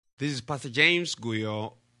This is Pastor James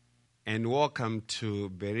Guyo, and welcome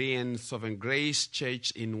to Berean Sovereign Grace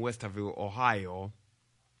Church in Westerville, Ohio.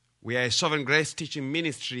 We are a Sovereign Grace teaching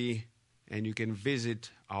ministry, and you can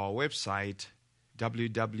visit our website,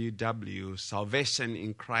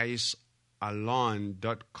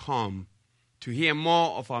 www.salvationinchristalone.com, to hear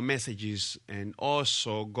more of our messages, and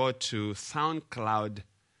also go to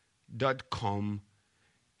soundcloud.com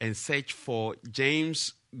and search for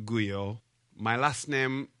James Guyo. My last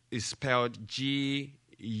name is spelled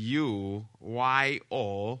Guyo,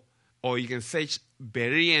 or you can search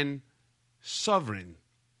Berean Sovereign,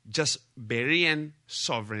 just Berean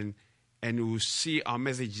Sovereign, and you will see our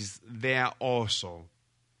messages there also.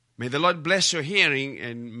 May the Lord bless your hearing,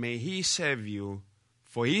 and may He serve you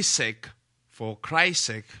for His sake, for Christ's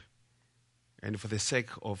sake, and for the sake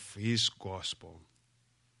of His gospel.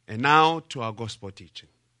 And now to our gospel teaching.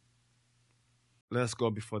 Let's go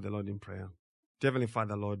before the Lord in prayer. Heavenly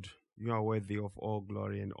Father, Lord, you are worthy of all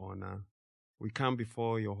glory and honor. We come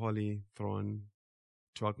before your holy throne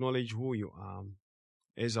to acknowledge who you are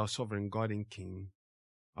as our sovereign God and King,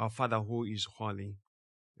 our Father who is holy,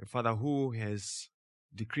 a Father who has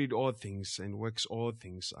decreed all things and works all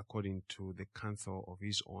things according to the counsel of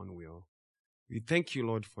his own will. We thank you,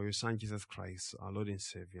 Lord, for your Son, Jesus Christ, our Lord and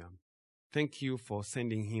Savior. Thank you for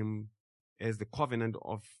sending him as the covenant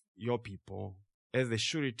of your people, as the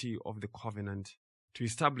surety of the covenant, to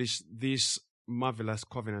establish this marvelous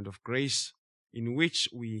covenant of grace in which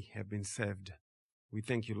we have been saved. We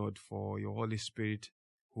thank you, Lord, for your Holy Spirit,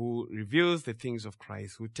 who reveals the things of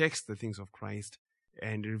Christ, who takes the things of Christ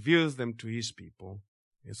and reveals them to his people.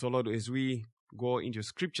 And so, Lord, as we go into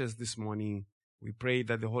scriptures this morning, we pray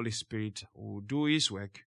that the Holy Spirit will do his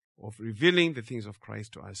work of revealing the things of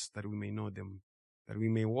Christ to us, that we may know them, that we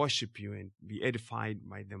may worship you and be edified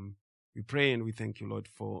by them. We pray and we thank you, Lord,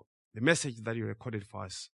 for the message that you recorded for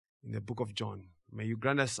us in the book of John. May you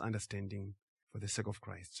grant us understanding for the sake of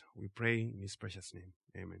Christ. We pray in his precious name.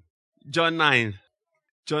 Amen. John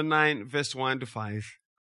 9, verse 1 to 5.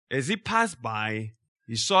 As he passed by,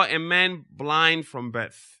 he saw a man blind from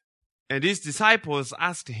birth. And his disciples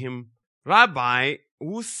asked him, Rabbi,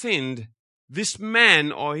 who sinned, this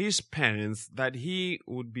man or his parents, that he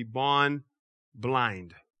would be born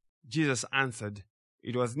blind? Jesus answered,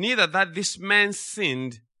 It was neither that this man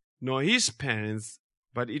sinned nor his parents,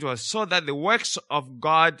 but it was so that the works of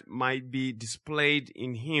God might be displayed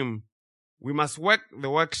in him. We must work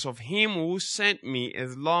the works of him who sent me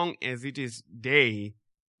as long as it is day.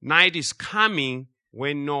 Night is coming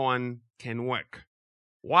when no one can work.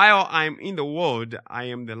 While I am in the world, I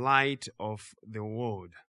am the light of the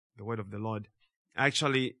world. The word of the Lord.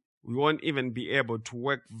 Actually, we won't even be able to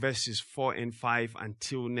work verses 4 and 5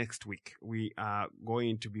 until next week. We are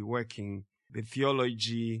going to be working the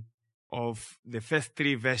theology of the first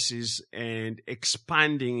 3 verses and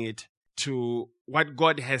expanding it to what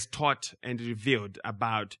God has taught and revealed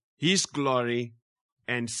about his glory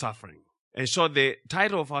and suffering. And so the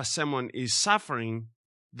title of our sermon is Suffering,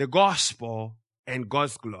 the Gospel, and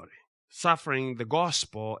God's Glory. Suffering, the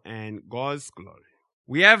Gospel, and God's Glory.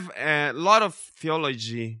 We have a lot of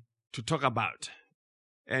theology to talk about.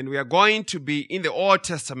 And we are going to be in the Old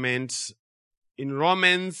Testament, in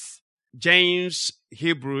Romans, James,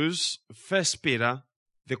 Hebrews, 1 Peter,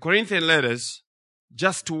 the Corinthian letters,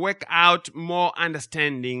 just to work out more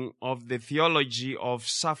understanding of the theology of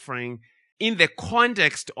suffering in the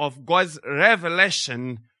context of God's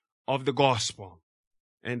revelation of the gospel.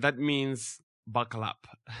 And that means buckle up.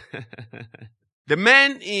 The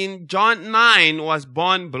man in John 9 was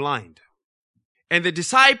born blind. And the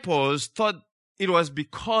disciples thought it was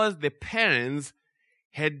because the parents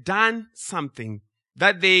had done something,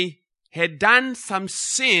 that they had done some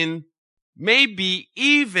sin, maybe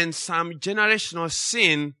even some generational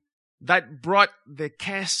sin, that brought the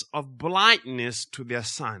curse of blindness to their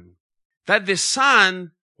son. That the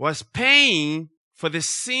son was paying for the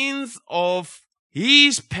sins of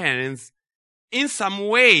his parents in some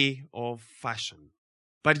way or fashion.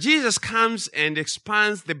 But Jesus comes and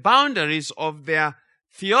expands the boundaries of their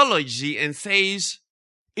theology and says,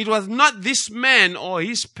 it was not this man or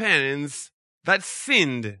his parents that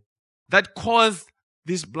sinned, that caused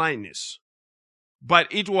this blindness, but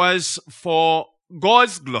it was for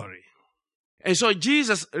God's glory. And so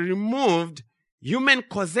Jesus removed human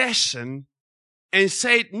causation and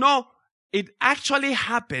said, no, it actually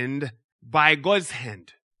happened by God's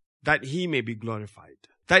hand, that he may be glorified,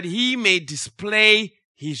 that he may display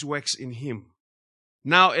his works in him.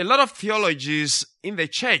 Now, a lot of theologians in the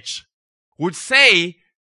church would say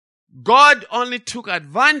God only took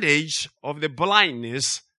advantage of the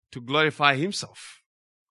blindness to glorify himself,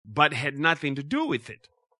 but had nothing to do with it.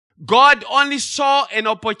 God only saw an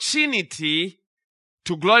opportunity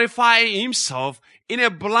to glorify himself in a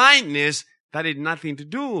blindness that had nothing to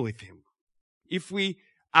do with him. If we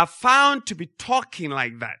are found to be talking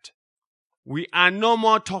like that, we are no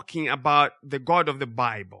more talking about the God of the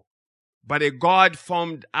Bible, but a God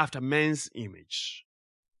formed after man's image.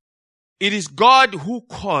 It is God who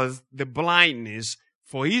caused the blindness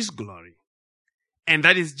for his glory. And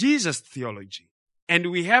that is Jesus' theology.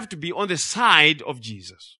 And we have to be on the side of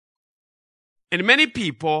Jesus. And many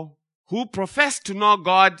people who profess to know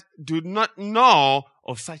God do not know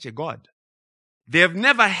of such a God. They have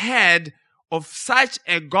never heard of such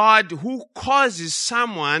a God who causes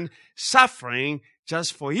someone suffering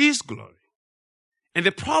just for his glory. And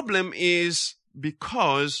the problem is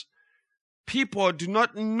because people do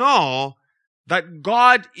not know that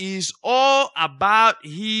God is all about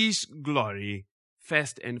his glory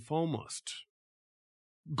first and foremost.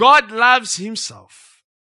 God loves himself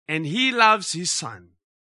and he loves his Son.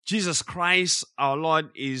 Jesus Christ, our Lord,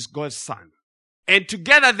 is God's Son. And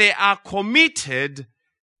together they are committed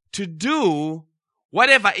to do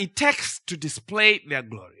whatever it takes to display their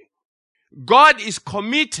glory. God is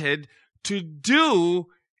committed to do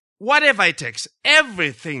whatever it takes,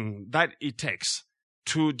 everything that it takes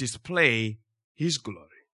to display his glory.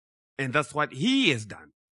 And that's what he has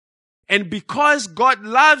done. And because God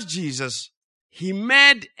loves Jesus, he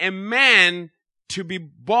made a man to be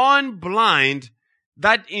born blind,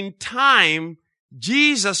 that in time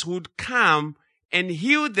Jesus would come and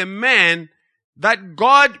heal the man, that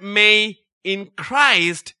God may in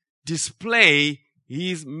Christ display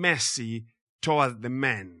his mercy towards the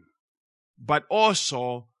man. But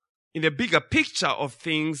also in the bigger picture of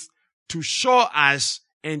things, to show us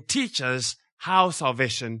and teach us how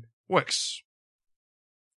salvation works.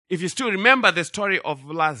 If you still remember the story of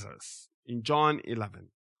Lazarus in John 11,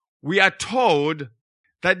 we are told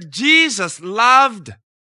that Jesus loved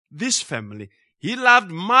this family. He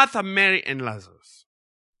loved Martha, Mary, and Lazarus.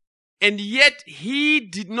 And yet he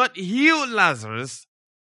did not heal Lazarus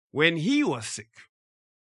when he was sick.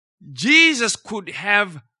 Jesus could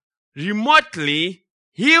have remotely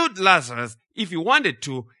healed Lazarus if he wanted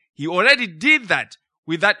to. He already did that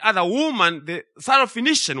with that other woman, the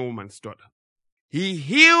Syrophoenician woman's daughter. He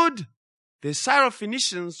healed the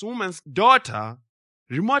Syrophoenician woman's daughter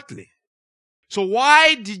remotely. So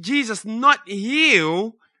why did Jesus not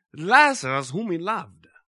heal Lazarus, whom he loved?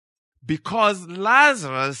 Because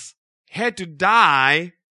Lazarus had to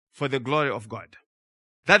die for the glory of God,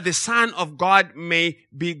 that the Son of God may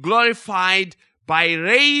be glorified by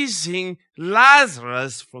raising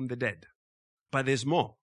Lazarus from the dead. But there's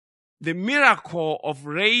more. The miracle of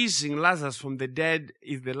raising Lazarus from the dead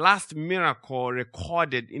is the last miracle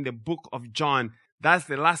recorded in the book of John. That's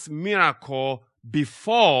the last miracle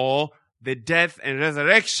before the death and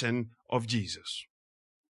resurrection of Jesus.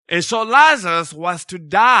 And so Lazarus was to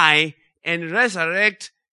die and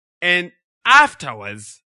resurrect, and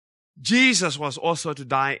afterwards, Jesus was also to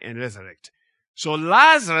die and resurrect. So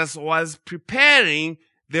Lazarus was preparing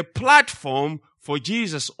the platform for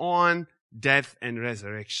Jesus' own death and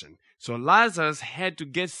resurrection. So Lazarus had to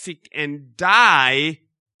get sick and die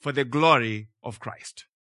for the glory of Christ.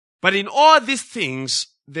 But in all these things,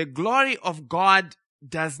 the glory of God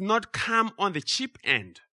does not come on the cheap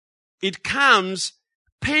end. It comes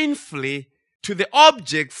painfully to the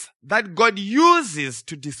objects that God uses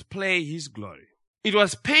to display his glory. It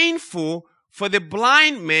was painful for the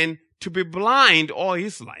blind man to be blind all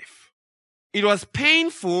his life. It was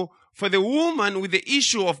painful for the woman with the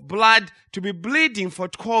issue of blood to be bleeding for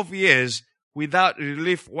 12 years without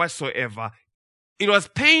relief whatsoever. It was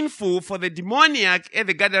painful for the demoniac at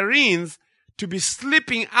the Gadarenes to be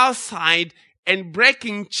sleeping outside and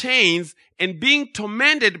breaking chains and being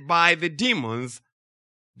tormented by the demons,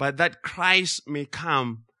 but that Christ may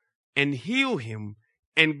come and heal him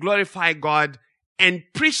and glorify God and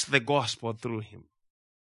preach the gospel through him.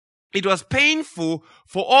 It was painful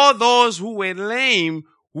for all those who were lame,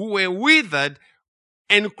 who were withered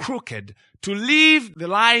and crooked, to live the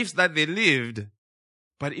lives that they lived.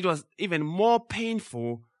 But it was even more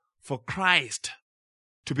painful for Christ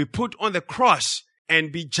to be put on the cross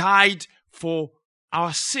and be judged for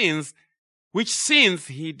our sins, which sins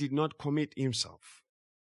he did not commit himself.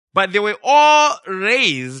 But they were all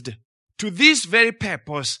raised to this very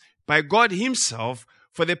purpose by God himself,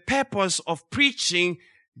 for the purpose of preaching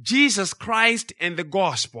Jesus Christ and the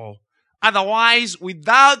gospel. Otherwise,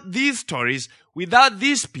 without these stories, without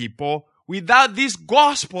these people, without these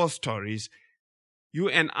gospel stories, you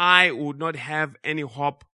and I would not have any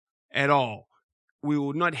hope at all. We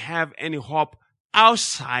would not have any hope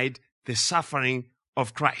outside the suffering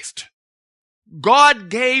of Christ. God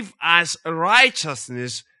gave us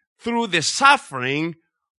righteousness through the suffering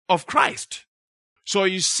of Christ. So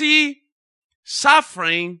you see,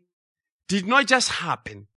 suffering did not just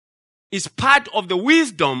happen. It's part of the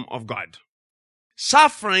wisdom of God.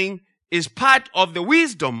 Suffering is part of the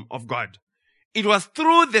wisdom of God. It was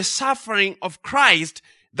through the suffering of Christ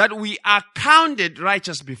that we are counted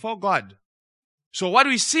righteous before God. So what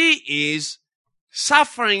we see is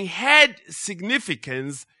suffering had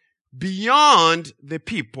significance beyond the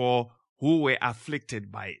people who were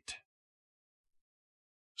afflicted by it.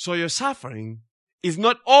 So your suffering is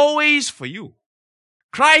not always for you.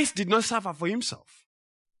 Christ did not suffer for himself,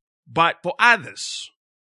 but for others.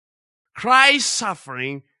 Christ's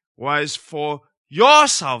suffering was for your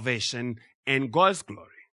salvation and God's glory.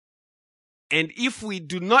 And if we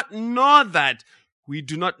do not know that, we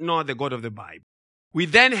do not know the God of the Bible. We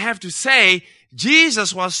then have to say,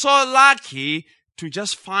 Jesus was so lucky to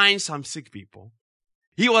just find some sick people.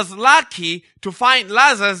 He was lucky to find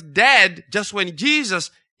Lazarus dead just when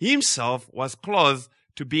Jesus himself was close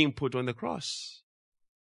to being put on the cross.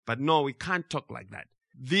 But no, we can't talk like that.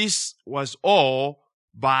 This was all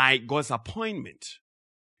by God's appointment.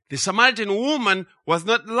 The Samaritan woman was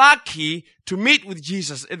not lucky to meet with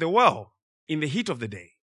Jesus at the well in the heat of the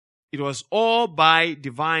day. It was all by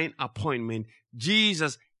divine appointment.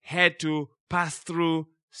 Jesus had to pass through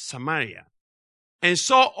Samaria. And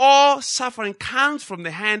so all suffering comes from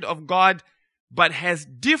the hand of God, but has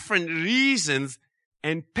different reasons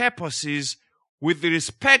and purposes with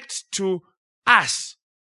respect to us.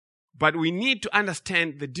 But we need to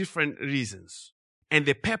understand the different reasons and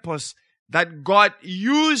the purpose that God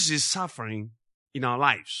uses suffering in our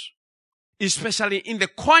lives, especially in the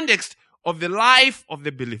context of the life of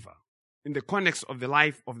the believer. In the context of the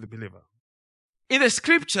life of the believer. In the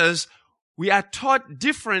scriptures, we are taught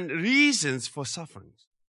different reasons for suffering.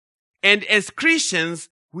 And as Christians,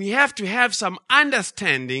 we have to have some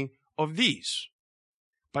understanding of these.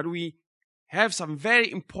 But we have some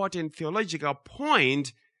very important theological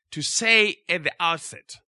point to say at the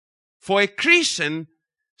outset. For a Christian,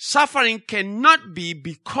 suffering cannot be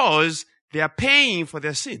because they are paying for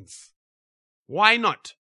their sins. Why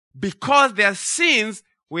not? Because their sins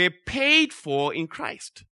were paid for in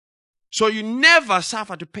Christ. So you never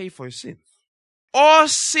suffer to pay for your sins. All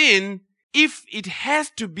sin, if it has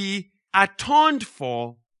to be atoned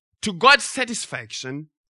for to God's satisfaction,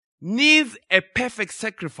 needs a perfect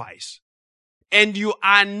sacrifice. And you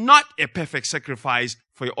are not a perfect sacrifice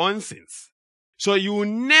for your own sins. So you will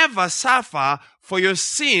never suffer for your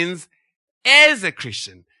sins as a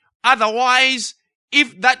Christian. Otherwise,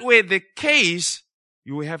 if that were the case,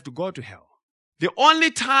 you will have to go to hell. The only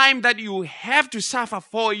time that you have to suffer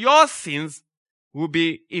for your sins will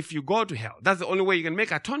be if you go to hell. That's the only way you can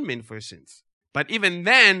make atonement for your sins. But even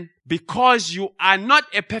then, because you are not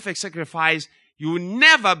a perfect sacrifice, you will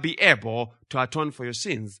never be able to atone for your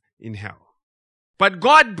sins in hell. But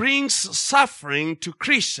God brings suffering to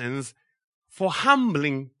Christians for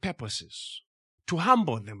humbling purposes. To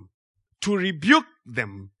humble them, to rebuke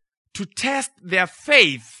them, to test their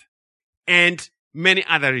faith, and many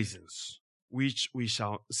other reasons, which we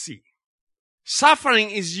shall see.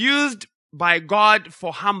 Suffering is used by God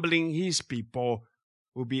for humbling his people,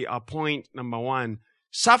 will be our point number one.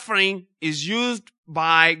 Suffering is used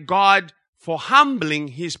by God for humbling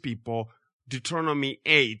his people. Deuteronomy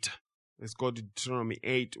 8. Let's go to Deuteronomy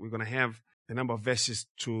 8. We're going to have a number of verses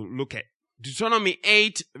to look at. Deuteronomy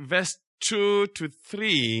 8, verse 2 to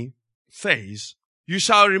 3 says, "You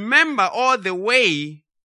shall remember all the way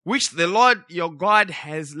which the Lord your God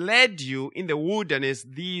has led you in the wilderness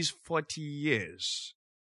these 40 years,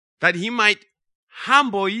 that he might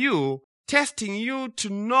humble you, testing you to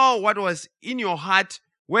know what was in your heart,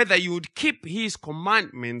 whether you would keep his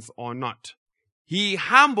commandments or not. He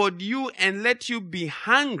humbled you and let you be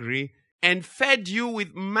hungry and fed you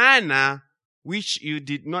with manna, which you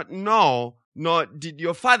did not know, nor did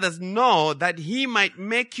your fathers know, that he might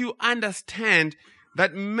make you understand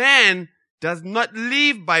that man does not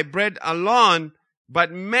live by bread alone,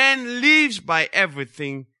 but man lives by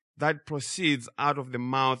everything that proceeds out of the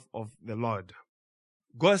mouth of the Lord."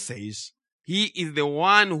 God says he is the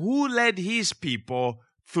one who led his people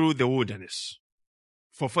through the wilderness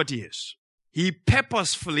for 40 years. He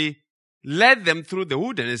purposefully led them through the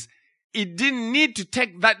wilderness. It didn't need to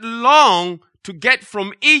take that long to get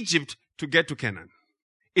from Egypt to get to Canaan.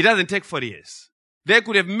 It doesn't take 40 years. They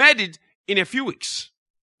could have made it in a few weeks.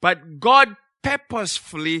 But God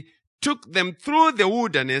purposefully took them through the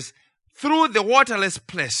wilderness, through the waterless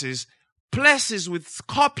places, places with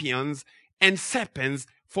scorpions and serpents.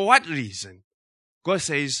 For what reason? God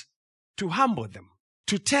says to humble them,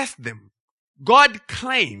 to test them. God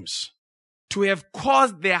claims to have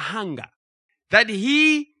caused their hunger, that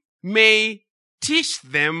he may teach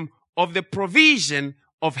them of the provision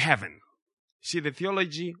of heaven. See the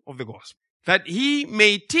theology of the gospel. That he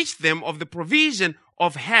may teach them of the provision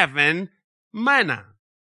of heaven, manna,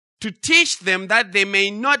 to teach them that they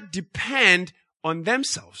may not depend on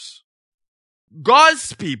themselves.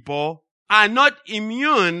 God's people are not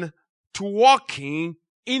immune to walking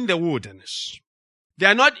in the wilderness. They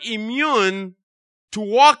are not immune to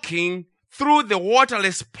walking through the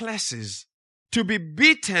waterless places, to be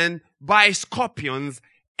beaten by scorpions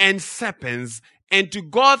and serpents, and to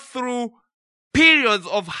go through periods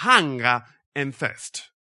of hunger and thirst.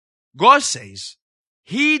 God says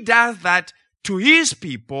he does that to his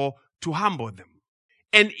people to humble them.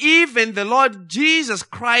 And even the Lord Jesus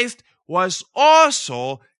Christ was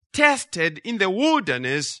also tested in the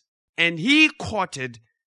wilderness, and he quoted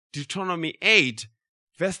Deuteronomy 8,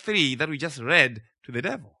 verse 3 that we just read to the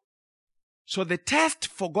devil. So the test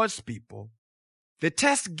for God's people, the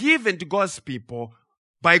test given to God's people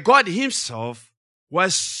by God himself,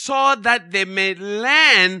 was so that they may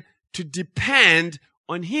learn to depend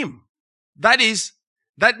on him. That is,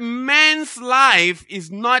 that man's life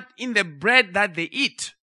is not in the bread that they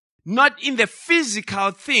eat, not in the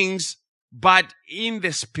physical things, but in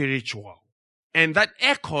the spiritual. And that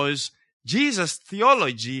echoes Jesus'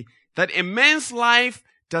 theology that a man's life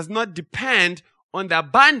does not depend on the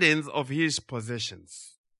abundance of his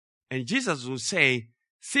possessions. And Jesus will say,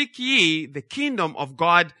 seek ye the kingdom of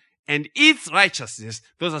God and its righteousness.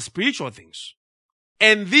 Those are spiritual things.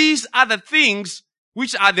 And these other things,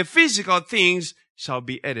 which are the physical things, shall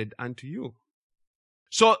be added unto you.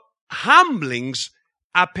 So humblings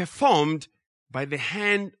are performed by the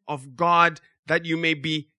hand of God, that you may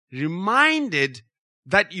be reminded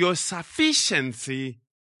that your sufficiency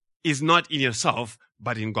is not in yourself,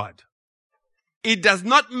 but in God. It does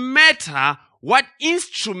not matter what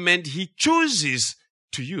instrument he chooses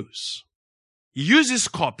to use. He uses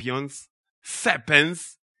scorpions,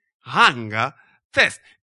 serpents, hunger, thirst.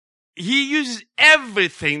 He uses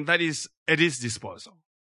everything that is at his disposal.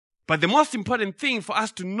 But the most important thing for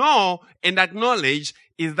us to know and acknowledge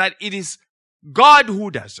is that it is God who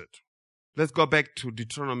does it. Let's go back to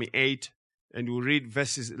Deuteronomy 8 and we'll read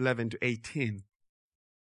verses 11 to 18.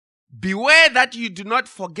 Beware that you do not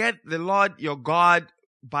forget the Lord your God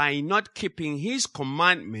by not keeping his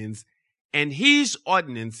commandments and his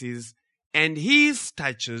ordinances and his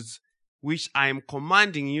statutes, which I am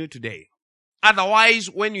commanding you today. Otherwise,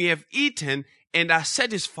 when you have eaten and are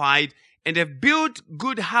satisfied and have built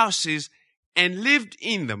good houses and lived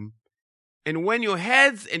in them, and when your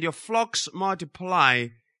herds and your flocks multiply,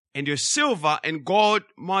 and your silver and gold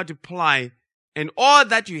multiply, and all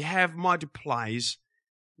that you have multiplies,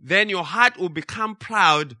 then your heart will become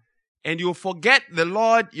proud, and you'll forget the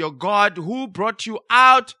Lord your God who brought you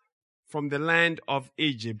out from the land of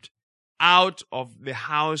Egypt, out of the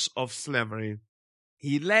house of slavery.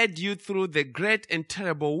 He led you through the great and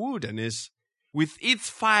terrible wilderness with its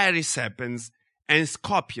fiery serpents and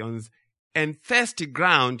scorpions and thirsty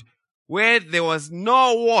ground where there was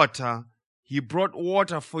no water. He brought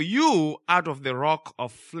water for you out of the rock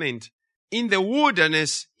of flint. In the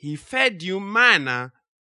wilderness he fed you manna,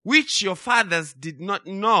 which your fathers did not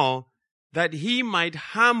know, that he might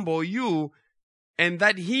humble you and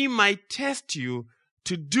that he might test you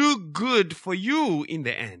to do good for you in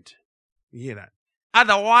the end. You hear that?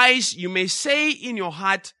 Otherwise, you may say in your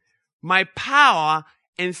heart, my power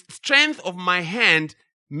and strength of my hand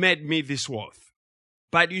made me this wealth.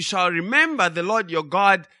 But you shall remember the Lord your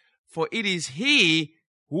God, for it is he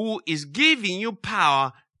who is giving you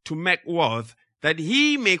power to make wealth, that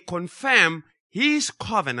he may confirm his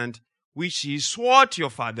covenant, which he swore to your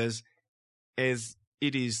fathers, as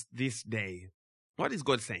it is this day. What is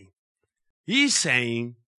God saying? He's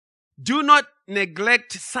saying, do not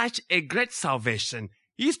neglect such a great salvation.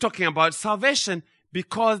 He's talking about salvation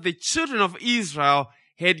because the children of Israel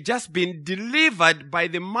had just been delivered by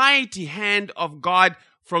the mighty hand of God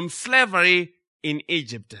from slavery in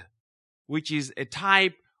Egypt, which is a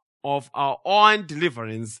type of our own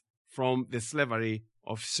deliverance from the slavery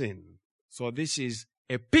of sin. So this is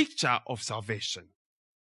a picture of salvation.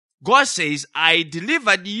 God says, I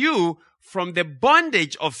delivered you from the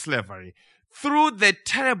bondage of slavery through the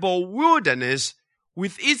terrible wilderness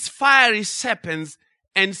with its fiery serpents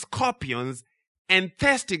and scorpions and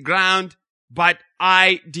thirsty ground, but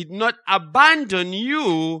I did not abandon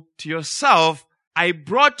you to yourself. I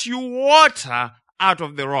brought you water out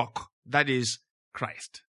of the rock, that is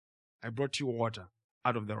Christ. I brought you water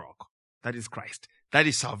out of the rock, that is Christ. That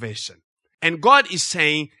is salvation. And God is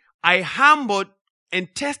saying, I humbled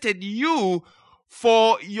and tested you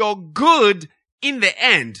for your good in the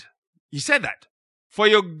end. He said that. For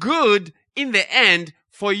your good in the end,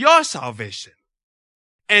 for your salvation.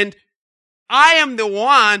 And I am the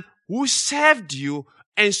one who saved you,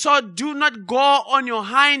 and so do not go on your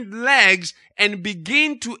hind legs and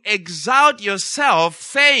begin to exalt yourself,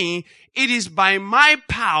 saying, it is by my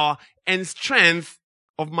power and strength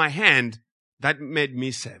of my hand that made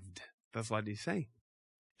me saved. That's what he's saying.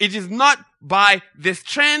 It is not by the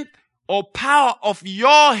strength or power of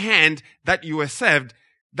your hand that you were saved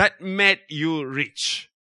that made you rich.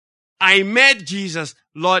 I made Jesus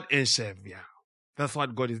Lord and Savior. That's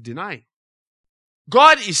what God is denying.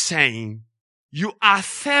 God is saying, you are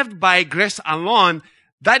saved by grace alone.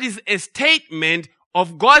 That is a statement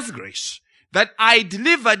of God's grace, that I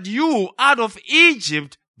delivered you out of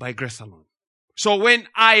Egypt by grace alone. So when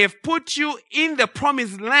I have put you in the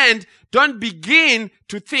promised land, don't begin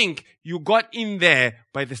to think you got in there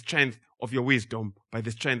by the strength of your wisdom, by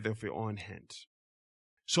the strength of your own hand.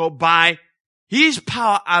 So by His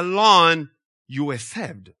power alone, you were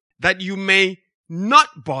saved, that you may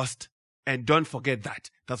not boast, and don't forget that.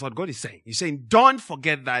 That's what God is saying. He's saying, don't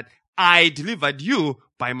forget that I delivered you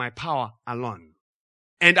by my power alone.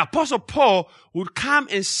 And Apostle Paul would come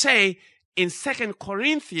and say in 2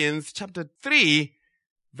 Corinthians chapter 3,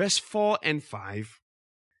 verse 4 and 5,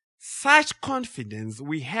 such confidence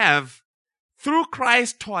we have through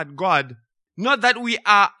Christ toward God, not that we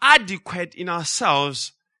are adequate in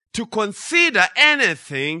ourselves to consider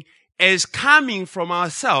anything as coming from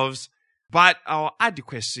ourselves, but our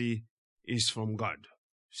adequacy is from God.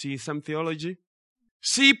 See some theology?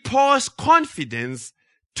 See, Paul's confidence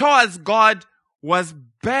towards God was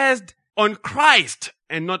based on Christ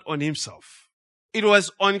and not on himself. It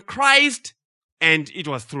was on Christ and it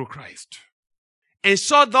was through Christ. And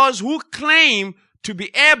so those who claim to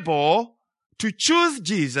be able to choose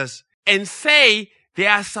Jesus and say they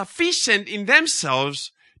are sufficient in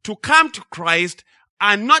themselves to come to Christ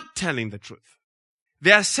are not telling the truth.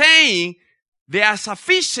 They are saying they are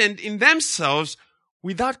sufficient in themselves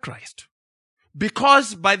without Christ,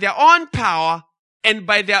 because by their own power and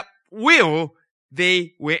by their will,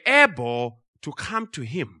 they were able to come to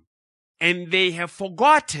Him. And they have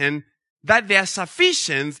forgotten that their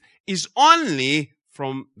sufficiency is only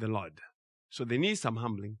from the Lord. So they need some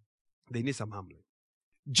humbling. They need some humbling.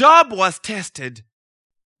 Job was tested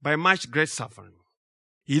by much great suffering.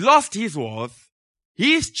 He lost his wealth,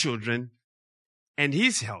 his children, and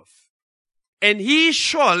his health. And he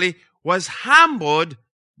surely was humbled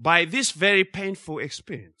by this very painful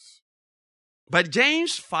experience. But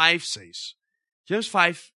James 5 says, James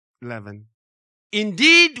 5:11,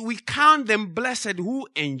 indeed we count them blessed who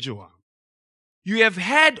endure. You have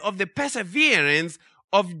heard of the perseverance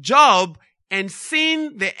of Job and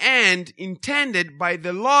seen the end intended by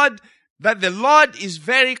the Lord, that the Lord is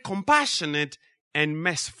very compassionate and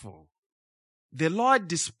merciful. The Lord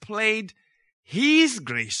displayed His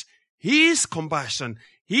grace, His compassion,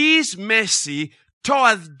 His mercy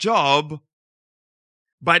towards Job,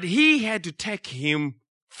 but He had to take him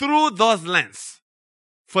through those lenses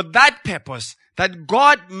for that purpose, that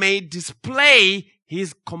God may display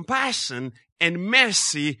His compassion and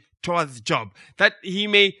mercy towards Job, that He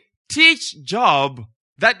may teach Job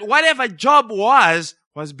that whatever Job was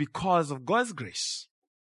because of God's grace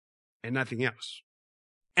and nothing else.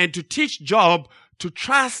 And to teach Job to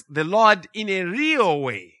trust the Lord in a real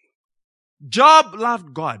way. Job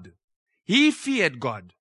loved God. He feared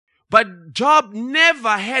God. But Job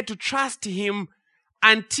never had to trust Him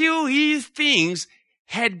until his things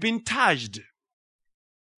had been touched.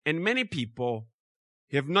 And many people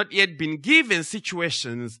have not yet been given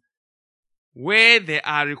situations where they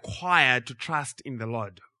are required to trust in the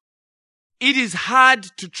Lord. It is hard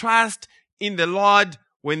to trust in the Lord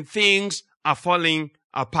when things are falling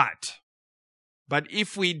apart. But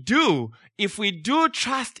if we do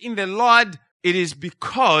trust in the Lord, it is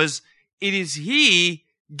because it is He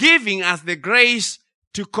giving us the grace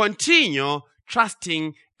to continue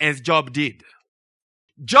trusting as Job did.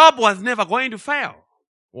 Job was never going to fail.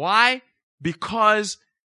 Why? Because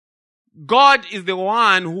God is the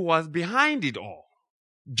one who was behind it all.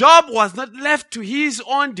 Job was not left to his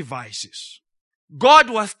own devices. God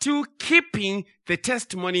was still keeping the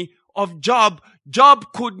testimony of Job.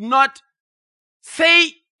 Job could not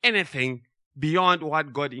say anything beyond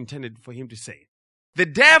what God intended for him to say. The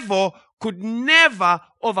devil could never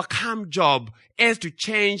overcome Job as to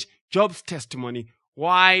change Job's testimony.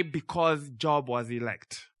 Why? Because Job was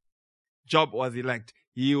elect. Job was elect.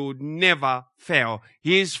 He would never fail.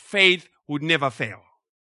 His faith would never fail.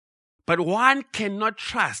 But one cannot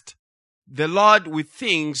trust the Lord with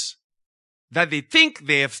things that they think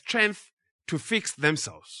they have strength to fix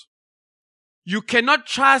themselves. You cannot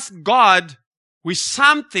trust God with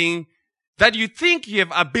something that you think you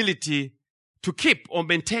have ability to keep or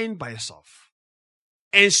maintain by yourself.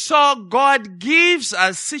 And so God gives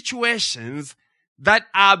us situations that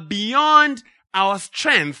are beyond our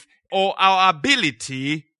strength or our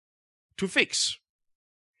ability to fix.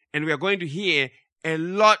 And we are going to hear a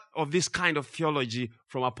lot of this kind of theology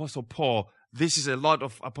from Apostle Paul. This is a lot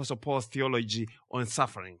of Apostle Paul's theology on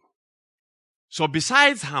suffering. So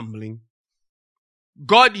besides humbling,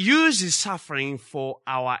 God uses suffering for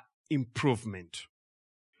our improvement,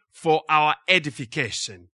 for our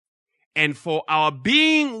edification, and for our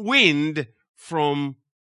being weaned from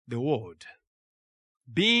the world.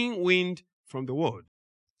 Being weaned from the world.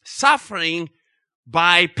 Suffering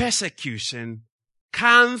by persecution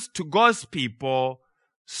comes to God's people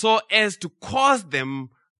so as to cause them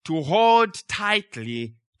to hold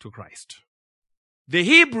tightly to Christ. The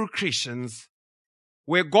Hebrew Christians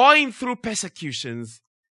were going through persecutions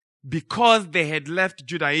because they had left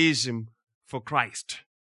Judaism for Christ.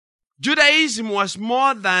 Judaism was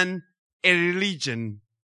more than a religion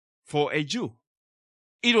for a Jew.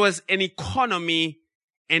 It was an economy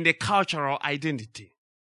and a cultural identity.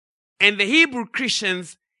 And the Hebrew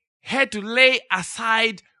Christians had to lay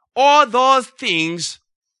aside all those things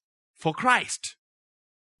for Christ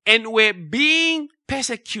and were being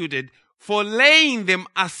persecuted for laying them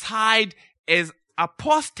aside as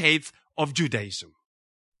apostates of Judaism.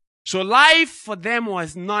 So life for them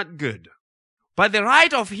was not good. But the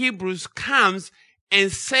writer of Hebrews comes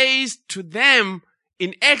and says to them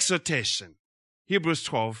in exhortation, Hebrews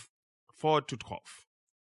 12, 4-12,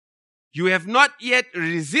 you have not yet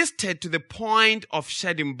resisted to the point of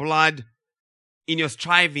shedding blood in your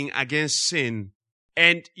striving against sin,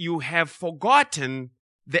 and you have forgotten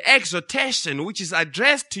the exhortation which is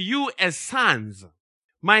addressed to you as sons.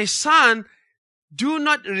 My son, do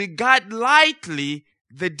not regard lightly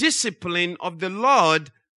the discipline of the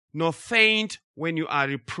Lord, nor faint when you are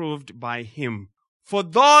reproved by him. For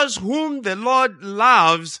those whom the Lord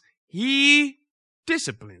loves, he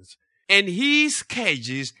disciplines, and he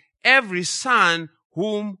scourges every son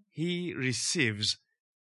whom he receives.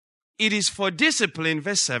 It is for discipline,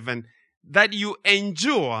 verse 7, that you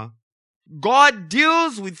endure. God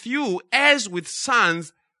deals with you as with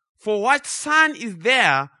sons, for what son is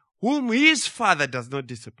there whom his father does not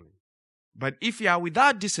discipline? But if you are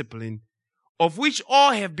without discipline, of which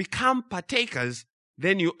all have become partakers,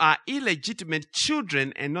 then you are illegitimate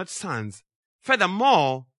children and not sons.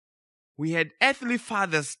 Furthermore, we had earthly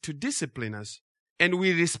fathers to discipline us, and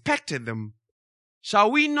we respected them.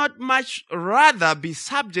 Shall we not much rather be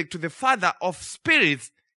subject to the Father of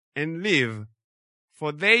spirits and live?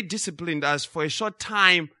 For they disciplined us for a short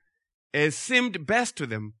time as seemed best to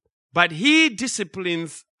them. But he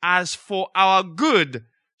disciplines us for our good,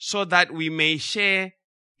 so that we may share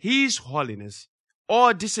his holiness.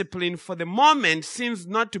 All discipline for the moment seems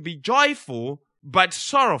not to be joyful, but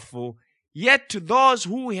sorrowful. Yet to those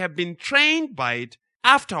who have been trained by it,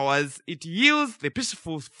 afterwards it yields the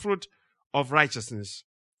peaceful fruit of righteousness.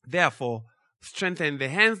 Therefore, strengthen the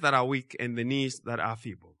hands that are weak and the knees that are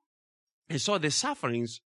feeble. And so the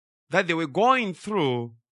sufferings that they were going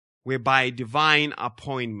through were by divine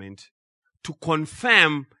appointment to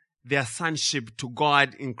confirm their sonship to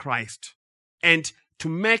God in Christ and to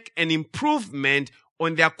make an improvement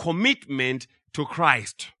on their commitment to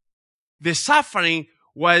Christ. The suffering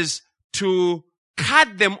was to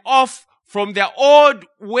cut them off from their old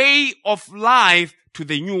way of life to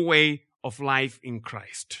the new way of life in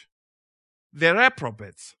Christ. The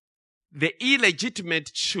reprobates, the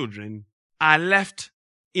illegitimate children, are left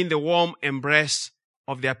in the warm embrace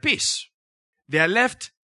of their peace. They are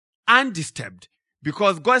left undisturbed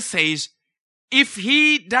because God says, if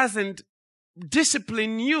he doesn't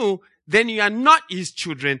discipline you, then you are not his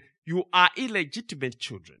children. You are illegitimate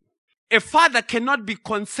children. A father cannot be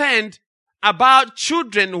concerned about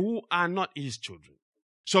children who are not his children.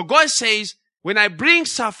 So God says, when I bring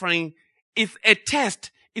suffering, it's a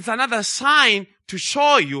test. It's another sign to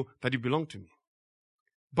show you that you belong to me.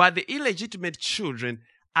 But the illegitimate children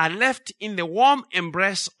are left in the warm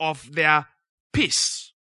embrace of their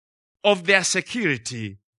peace, of their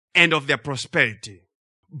security, and of their prosperity,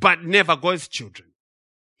 but never God's children.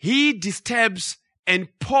 He disturbs and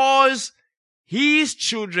pours his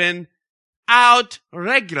children out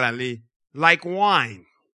regularly like wine,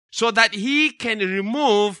 so that he can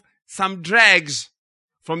remove some dregs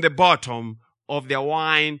from the bottom of their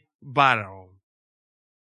wine barrel.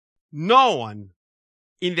 No one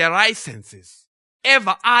in their right senses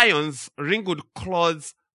ever irons wrinkled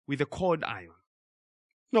clothes with a cold iron.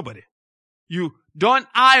 Nobody. You don't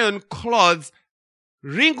iron clothes,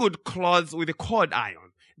 wrinkled clothes with a cold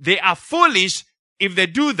iron. They are foolish if they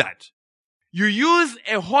do that. You use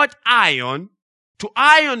a hot iron to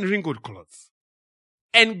iron wrinkled clothes.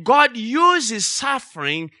 And God uses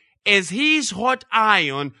suffering as His hot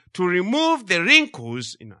iron to remove the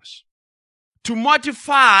wrinkles in us, to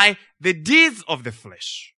mortify the deeds of the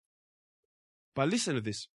flesh. But listen to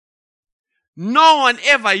this. No one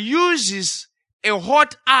ever uses a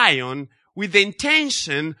hot iron with the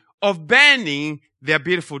intention of burning their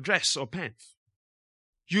beautiful dress or pants.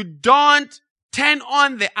 You don't turn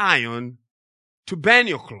on the iron to burn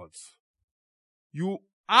your clothes. You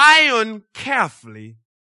iron carefully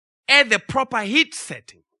at the proper heat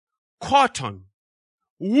setting. Cotton,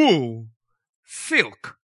 wool,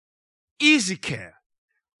 silk, easy care.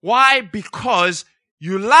 Why? Because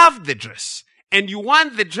you love the dress and you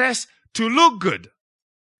want the dress to look good.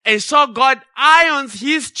 And so God irons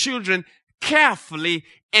His children carefully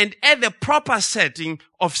and at the proper setting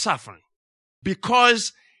of suffering,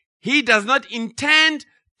 because He does not intend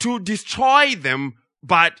to destroy them,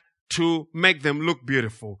 but to make them look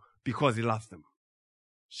beautiful because He loves them.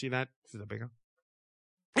 See that, Sister Becca?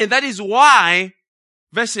 And that is why,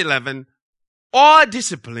 verse 11, all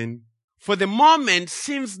discipline for the moment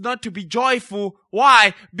seems not to be joyful.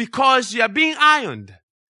 Why? Because you are being ironed.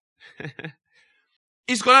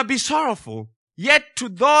 It's going to be sorrowful. Yet to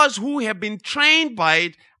those who have been trained by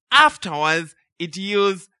it, afterwards it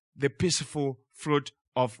yields the peaceful fruit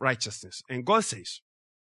of righteousness. And God says,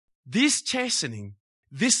 this chastening,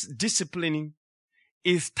 this disciplining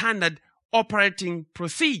is standard operating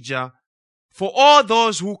procedure for all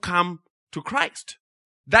those who come to Christ,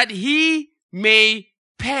 that He may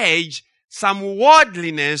purge some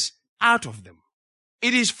worldliness out of them.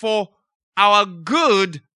 It is for our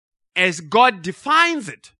good as God defines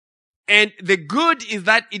it. And the good is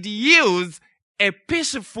that it yields a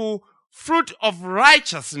peaceful fruit of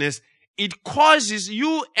righteousness. It causes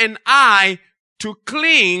you and I to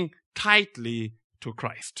cling tightly to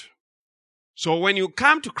Christ. So when you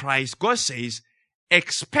come to Christ, God says,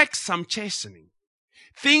 expect some chastening.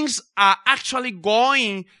 Things are actually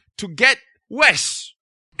going to get worse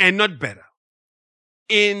and not better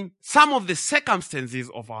in some of the circumstances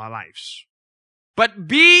of our lives. But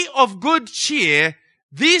be of good cheer.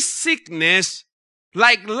 This sickness,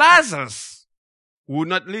 like Lazarus, will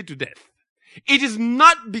not lead to death. It is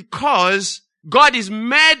not because God is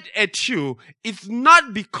mad at you. It's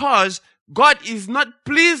not because God is not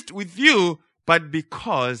pleased with you, but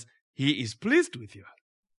because He is pleased with you.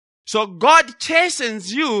 So God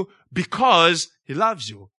chastens you because He loves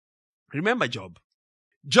you. Remember Job.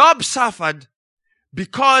 Job suffered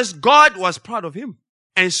because God was proud of him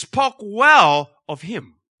and spoke well of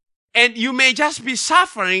him. And you may just be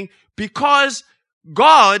suffering because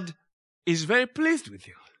God is very pleased with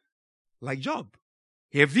you. Like Job.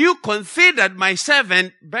 Have you considered my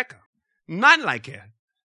servant Becca? None like her.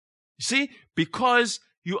 You see, because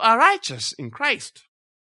you are righteous in Christ.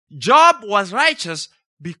 Job was righteous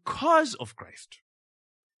because of Christ.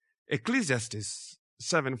 Ecclesiastes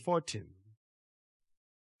 7:14.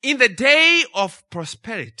 In the day of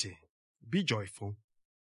prosperity, be joyful.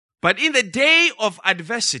 But in the day of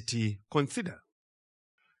adversity, consider.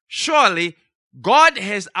 Surely God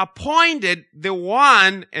has appointed the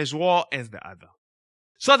one as well as the other,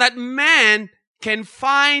 so that man can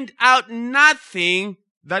find out nothing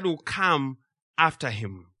that will come after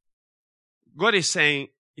him. God is saying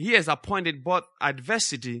He has appointed both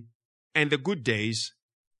adversity and the good days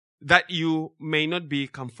that you may not be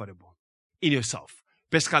comfortable in yourself.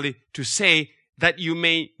 Basically, to say that you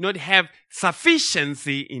may not have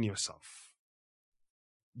sufficiency in yourself.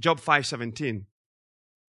 Job 5:17.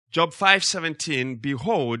 Job 5:17,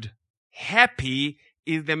 behold, happy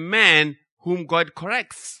is the man whom God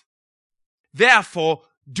corrects. Therefore,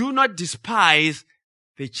 do not despise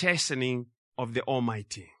the chastening of the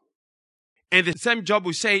Almighty. And the same Job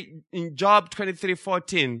will say in Job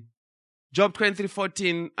 23:14, Job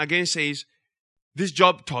 23:14 again says, this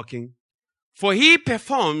Job talking, for He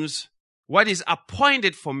performs what is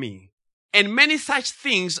appointed for me, and many such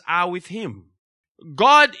things are with Him.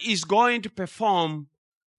 God is going to perform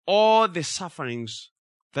all the sufferings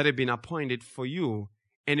that have been appointed for you,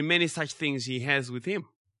 and many such things He has with Him.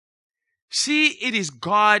 See, it is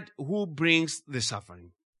God who brings the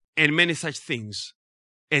suffering and many such things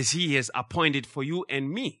as He has appointed for you and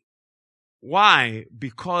me. Why?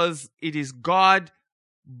 Because it is God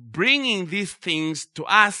bringing these things to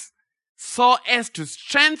us so as to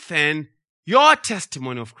strengthen your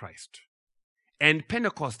testimony of Christ. And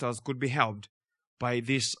Pentecostals could be helped by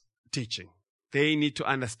this teaching. They need to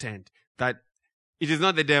understand that it is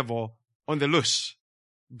not the devil on the loose.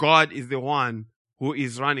 God is the one who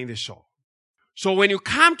is running the show. So when you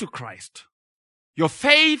come to Christ, your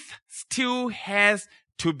faith still has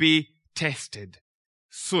to be tested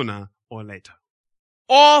sooner or later.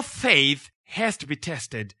 All faith has to be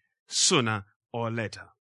tested sooner or later.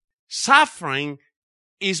 Suffering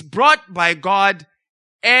is brought by God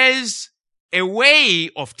as a way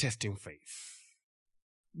of testing faith.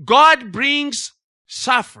 God brings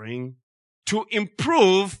suffering to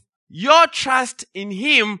improve your trust in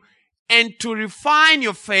Him and to refine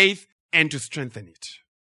your faith and to strengthen it.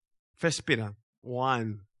 1 Peter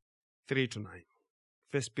 1, 3-9.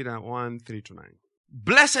 1 Peter 1, 3-9.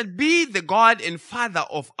 Blessed be the God and Father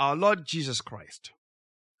of our Lord Jesus Christ,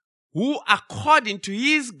 who according to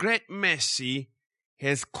His great mercy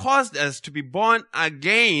has caused us to be born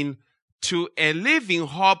again to a living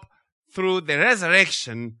hope through the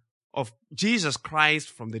resurrection of Jesus Christ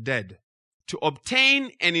from the dead, to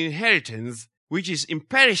obtain an inheritance which is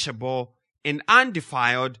imperishable and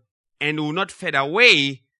undefiled and will not fade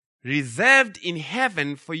away, reserved in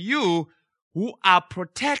heaven for you who are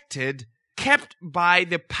protected, kept by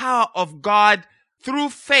the power of God through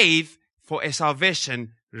faith for a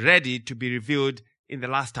salvation ready to be revealed in the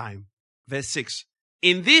last time. Verse 6.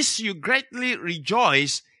 In this you greatly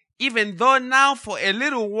rejoice, even though now for a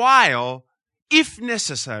little while, if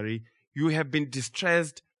necessary, you have been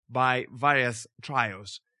distressed by various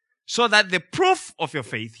trials, so that the proof of your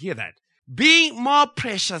faith, hear that, being more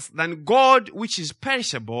precious than gold which is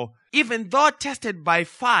perishable, even though tested by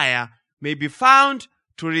fire, may be found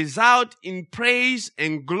to result in praise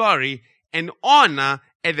and glory and honor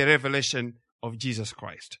at the revelation of Jesus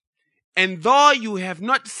Christ. And though you have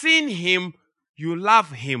not seen Him, you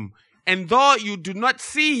love Him. And though you do not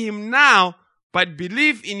see Him now, but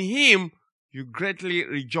believe in Him, you greatly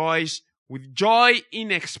rejoice with joy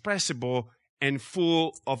inexpressible and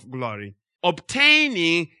full of glory,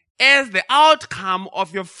 obtaining as the outcome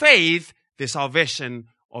of your faith the salvation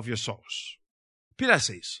of your souls. Peter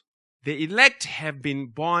says, the elect have been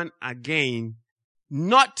born again,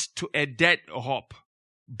 not to a dead hope,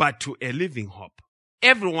 but to a living hope.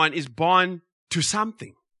 Everyone is born to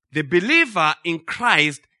something. The believer in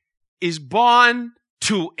Christ is born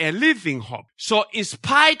to a living hope. So in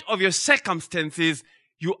spite of your circumstances,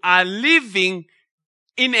 you are living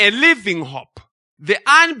in a living hope. The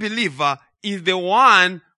unbeliever is the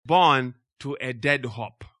one born to a dead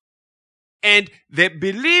hope. And the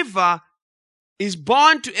believer is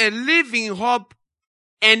born to a living hope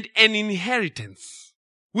and an inheritance,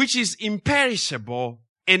 which is imperishable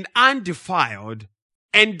and undefiled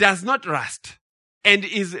and does not rust and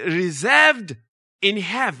is reserved in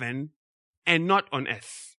heaven and not on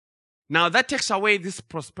earth. Now that takes away this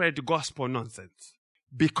prosperity gospel nonsense,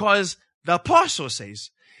 because the apostle says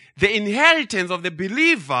the inheritance of the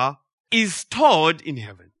believer is stored in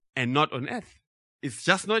heaven and not on earth. It's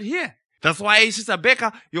just not here. That's why, Sister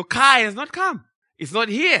Becca, your car has not come. It's not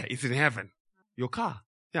here. It's in heaven. Your car.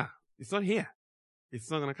 Yeah. It's not here.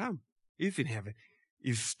 It's not going to come. It's in heaven.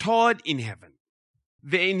 It's stored in heaven.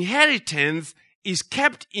 The inheritance is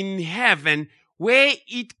kept in heaven where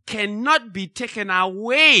it cannot be taken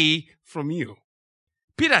away from you.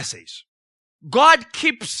 Peter says, God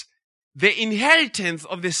keeps the inheritance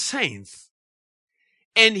of the saints,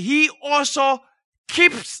 and He also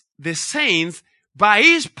keeps the saints by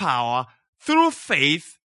His power through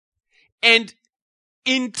faith, and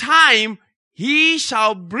in time He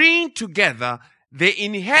shall bring together the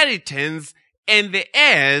inheritance and the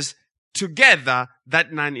heirs together,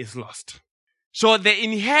 that none is lost. So the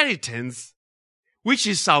inheritance, which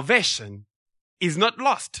is salvation, is not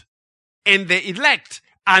lost. And the elect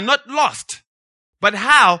are not lost. But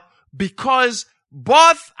how? Because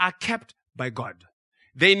both are kept by God.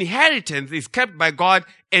 The inheritance is kept by God,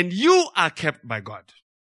 and you are kept by God.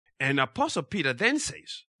 And Apostle Peter then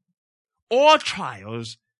says, all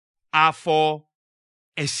trials are for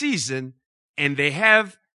a season, and they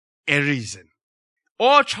have a reason.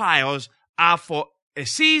 All trials are for a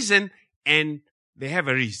season, and they have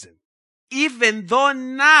a reason. Even though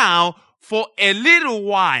now, for a little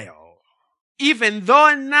while,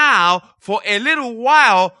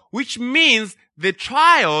 which means the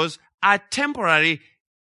trials are temporary,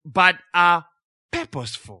 but are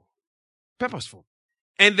purposeful.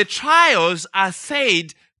 And the trials are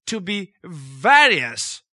said to be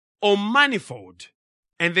various or manifold.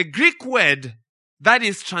 And the Greek word that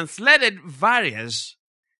is translated various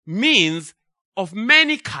means of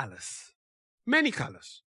many colors. Many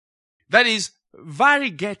colors. That is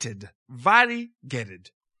variegated.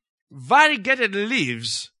 Variegated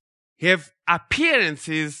leaves have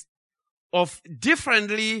appearances of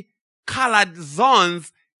differently colored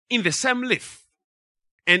zones in the same leaf.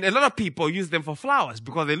 And a lot of people use them for flowers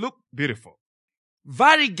because they look beautiful.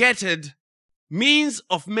 Variegated means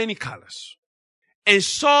of many colors. And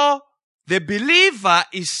so the believer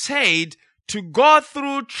is said to go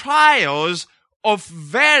through trials of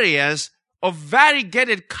variegated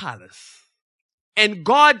colors. And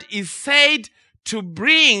God is said to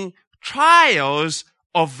bring trials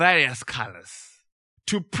of various colors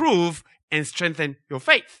to prove and strengthen your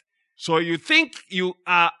faith. So you think you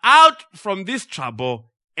are out from this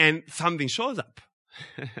trouble and something shows up.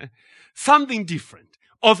 Something different,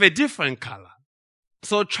 of a different color.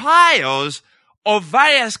 So trials of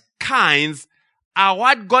various kinds are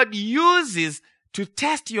what God uses to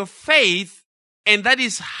test your faith, and that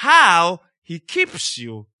is how He keeps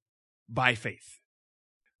you by faith.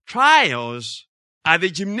 Trials are the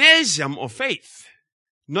gymnasium of faith,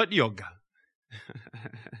 not yoga.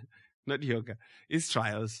 Not yoga. It's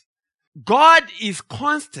trials. God is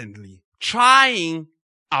constantly trying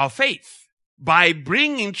our faith by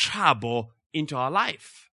bringing trouble into our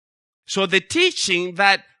life. So the teaching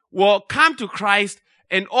that will come to Christ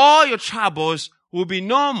and all your troubles will be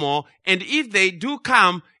normal, and if they do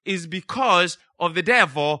come, is because of the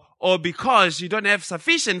devil or because you don't have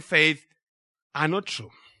sufficient faith, are not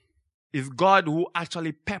true. It's God who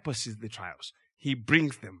actually purposes the trials. He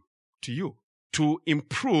brings them to you to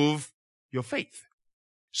improve your faith.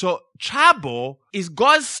 So trouble is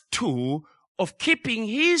God's tool of keeping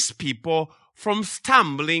His people from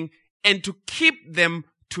stumbling and to keep them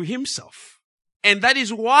to Himself. And that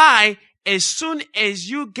is why as soon as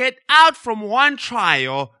you get out from one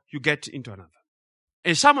trial, you get into another.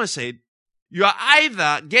 And someone said, you are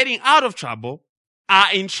either getting out of trouble,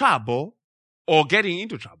 are in trouble, or getting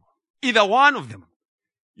into trouble. Either one of them.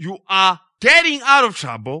 You are getting out of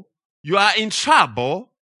trouble, you are in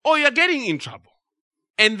trouble, or you're getting in trouble.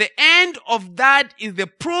 And the end of that is the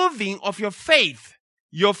proving of your faith.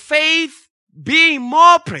 Your faith being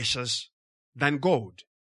more precious than gold,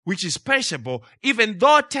 which is perishable, even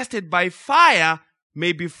though tested by fire,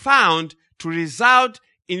 may be found to result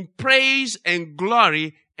in praise and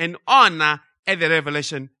glory and honor at the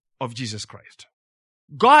revelation of Jesus Christ.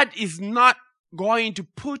 God is not going to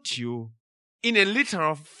put you in a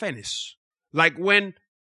literal furnace, like when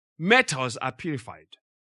metals are purified.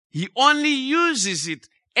 He only uses it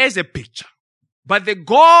as a picture. But the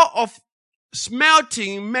goal of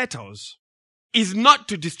smelting metals is not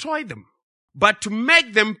to destroy them, but to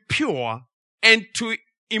make them pure and to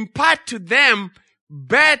impart to them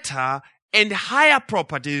better and higher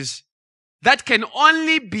properties that can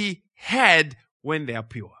only be had when they are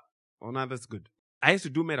pure. Oh, now that's good. I used to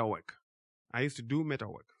do metal work.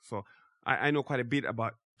 So I know quite a bit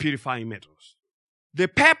about purifying metals. The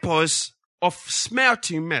purpose of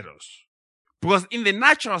smelting metals, because in the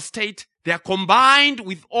natural state, they are combined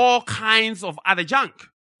with all kinds of other junk.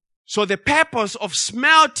 So the purpose of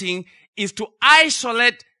smelting is to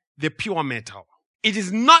isolate the pure metal. It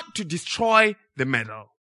is not to destroy the metal.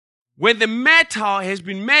 When the metal has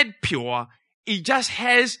been made pure, it just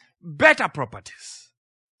has better properties.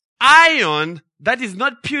 Iron that is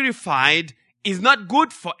not purified is not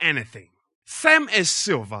good for anything. Same as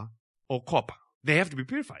silver or copper. They have to be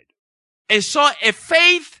purified. And so a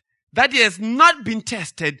faith that has not been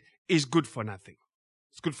tested is good for nothing.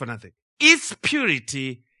 It's good for nothing. Its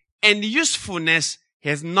purity and usefulness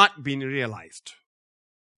has not been realized.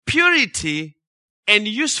 Purity and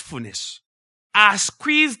usefulness are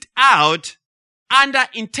squeezed out under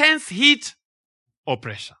intense heat or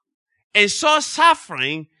pressure. And so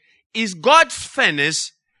suffering is God's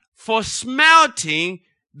furnace for smelting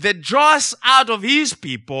the dross out of His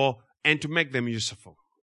people and to make them useful.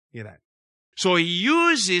 Hear that? So He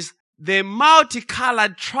uses the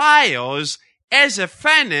multicolored trials as a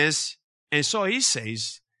furnace, and so He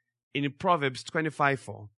says in Proverbs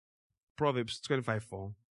 25:4,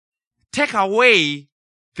 take away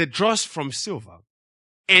the dross from silver,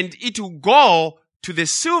 and it will go to the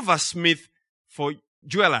silversmith for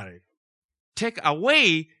jewelry. Take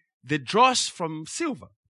away the dross from silver,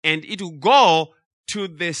 and it will go to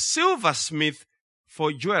the silversmith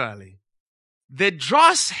for jewelry. The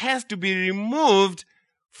dross has to be removed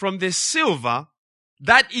from the silver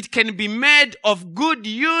that it can be made of good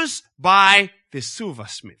use by the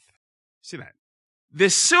silversmith. See that? The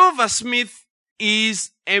silversmith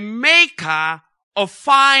is a maker of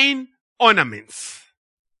fine ornaments.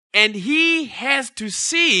 And he has to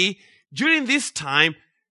see, during this time,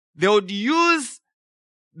 they would use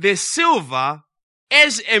the silver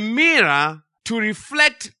as a mirror to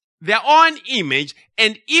reflect their own image.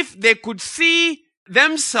 And if they could see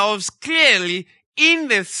themselves clearly in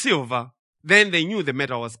the silver, then they knew the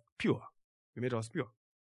metal was pure. The metal was pure.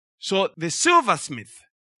 So the silversmith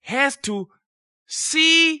has to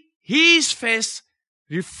see his face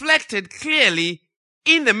reflected clearly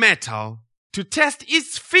in the metal to test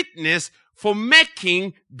its fitness for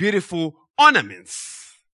making beautiful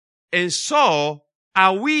ornaments. And so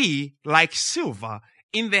are we like silver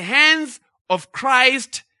in the hands of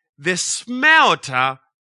Christ, the smelter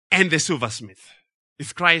and the silversmith.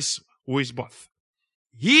 It's Christ who is both.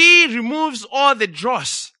 He removes all the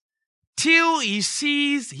dross till he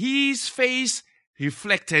sees his face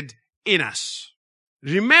reflected in us.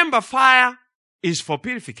 Remember, fire is for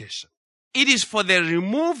purification. It is for the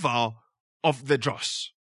removal of the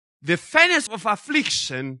dross. The furnace of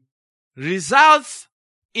affliction results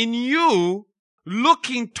in you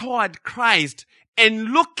looking toward Christ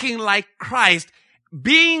and looking like Christ,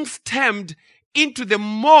 being stamped into the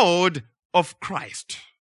mold of Christ.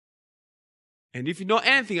 And if you know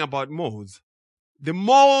anything about molds, the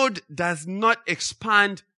mold does not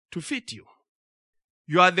expand to fit you.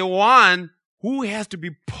 You are the one who has to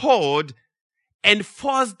be poured and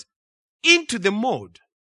forced into the mold,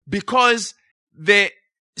 because the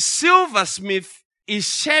silversmith is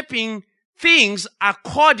shaping things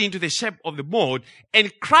according to the shape of the mold,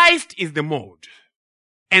 and Christ is the mold.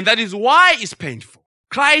 And that is why it's painful.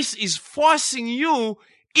 Christ is forcing you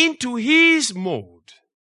into his mold.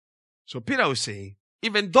 So Peter was saying,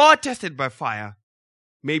 even though tested by fire,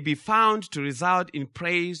 may be found to result in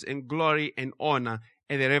praise and glory and honor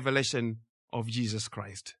at the revelation of Jesus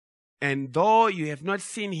Christ. And though you have not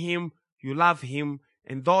seen him, you love him.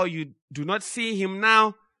 And though you do not see him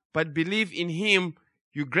now, but believe in him,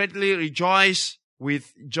 you greatly rejoice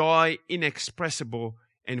with joy inexpressible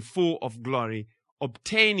and full of glory,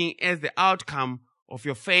 obtaining as the outcome of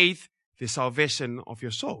your faith the salvation of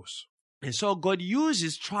your souls. And so God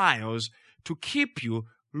uses trials to keep you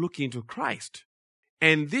looking to Christ.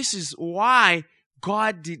 And this is why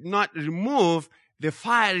God did not remove the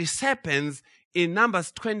fiery serpents in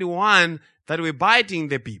Numbers 21 that were biting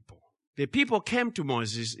the people. The people came to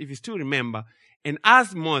Moses, if you still remember, and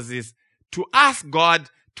asked Moses to ask God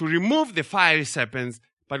to remove the fiery serpents,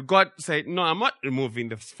 but God said, no, I'm not removing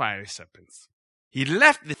the fiery serpents. He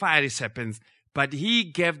left the fiery serpents, but he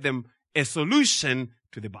gave them a solution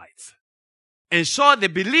to the bites. And so the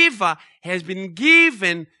believer has been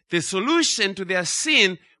given the solution to their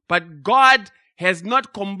sin, but God has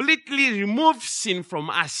not completely removed sin from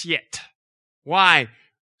us yet. Why?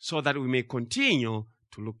 So that we may continue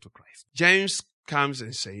to look to Christ. James comes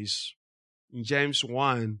and says, in James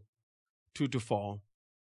 1, 2-4,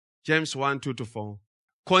 James 1, 2-4,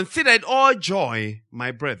 consider it all joy,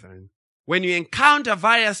 my brethren, when you encounter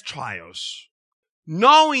various trials,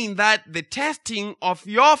 knowing that the testing of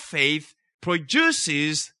your faith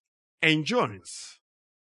produces endurance.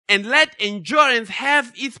 And let endurance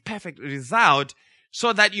have its perfect result,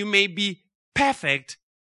 so that you may be perfect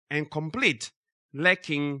and complete,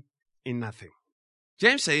 lacking in nothing.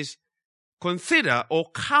 James says, consider or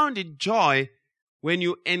count it joy when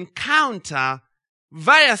you encounter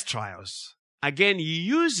various trials. Again, he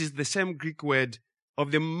uses the same Greek word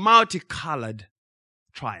of the multicolored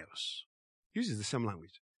trials. He uses the same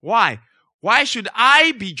language. Why? Why should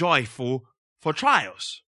I be joyful for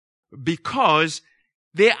trials? Because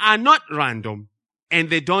they are not random and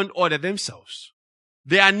they don't order themselves.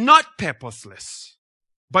 They are not purposeless.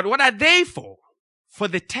 But what are they for? For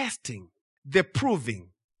the testing, the proving,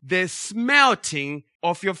 the smelting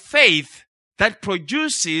of your faith that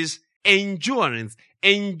produces endurance.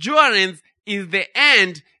 Endurance is the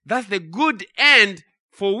end. That's the good end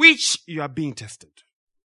for which you are being tested.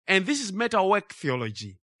 And this is metalwork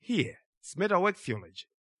theology here. It's metalwork theology.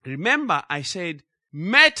 Remember, I said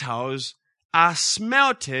metals are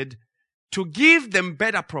smelted to give them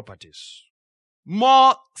better properties,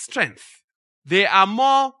 more strength. They are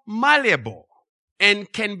more malleable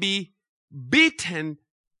and can be beaten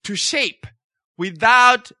to shape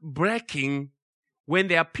without breaking when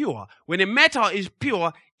they are pure. When a metal is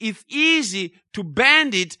pure, it's easy to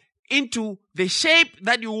bend it into the shape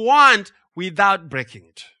that you want without breaking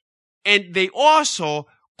it. And they also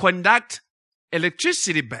conduct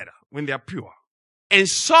electricity better when they are pure. And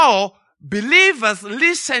so, believers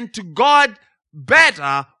listen to God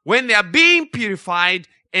better when they are being purified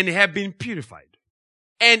and have been purified.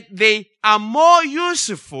 And they are more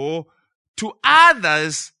useful to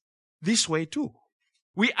others this way too.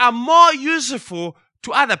 We are more useful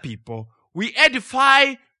to other people. We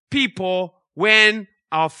edify people when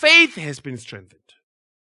our faith has been strengthened.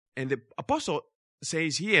 And the apostle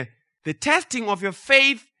says here, the testing of your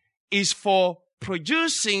faith is for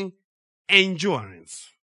producing endurance.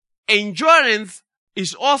 Endurance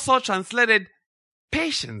is also translated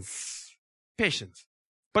patience. Patience.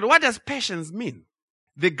 But what does patience mean?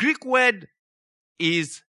 The Greek word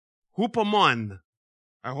is hupomone.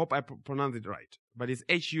 I hope I pronounce it right. But it's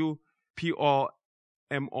Hupomone.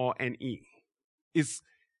 It's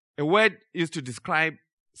a word used to describe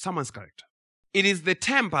someone's character. It is the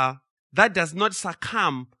temper that does not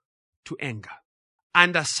succumb to anger,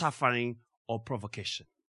 under suffering, or provocation.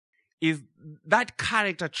 Is that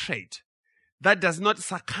character trait that does not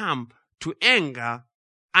succumb to anger,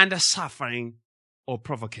 under suffering, or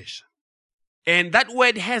provocation. And that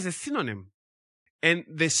word has a synonym. And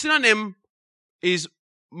the synonym is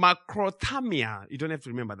macrothymia. You don't have to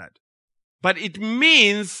remember that. But it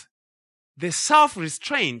means the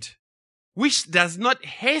self-restraint which does not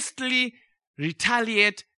hastily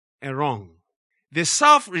retaliate a wrong. The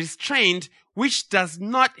self-restraint which does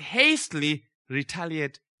not hastily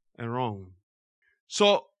retaliate a wrong.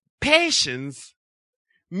 So patience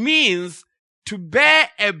means to bear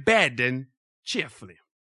a burden cheerfully.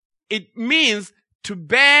 It means to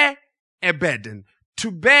bear a burden,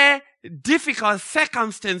 to bear difficult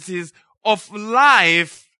circumstances of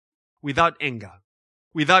life without anger,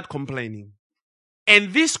 without complaining.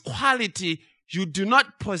 And this quality you do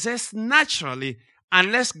not possess naturally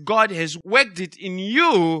unless God has worked it in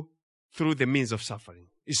you through the means of suffering.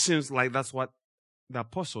 It seems like that's what the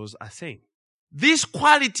apostles are saying. This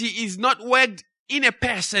quality is not worked in a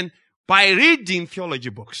person by reading theology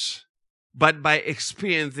books, but by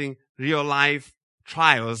experiencing real life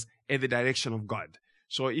trials at the direction of God.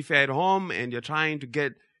 So if you're at home and you're trying to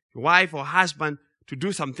get your wife or husband to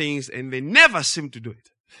do some things and they never seem to do it,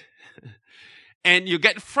 and you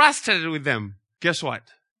get frustrated with them, guess what?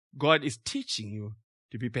 God is teaching you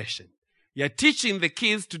to be patient. You're teaching the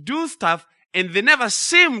kids to do stuff and they never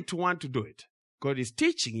seem to want to do it. God is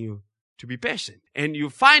teaching you to be patient. And you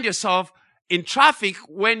find yourself in traffic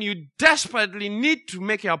when you desperately need to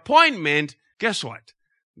make an appointment. Guess what?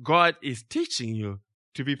 God is teaching you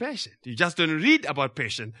to be patient. You just don't read about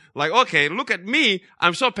patience. Like, okay, look at me.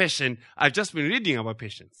 I'm so patient. I've just been reading about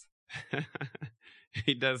patience.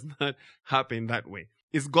 It does not happen that way.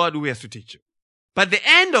 It's God who has to teach you. But the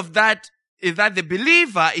end of that is that the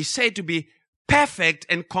believer is said to be perfect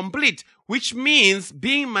and complete, which means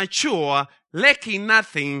being mature, lacking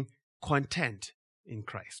nothing, content in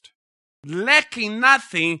Christ. Lacking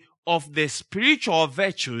nothing of the spiritual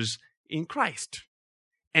virtues in Christ.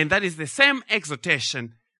 And that is the same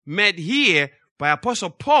exhortation made here by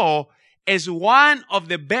Apostle Paul as one of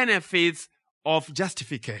the benefits of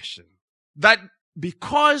justification. That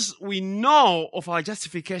because we know of our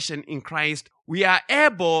justification in Christ, we are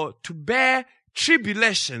able to bear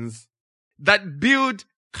tribulations that build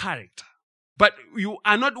character. But you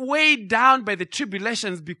are not weighed down by the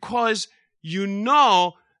tribulations because you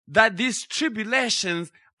know that these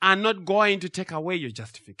tribulations are not going to take away your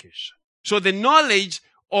justification. So the knowledge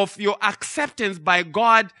of your acceptance by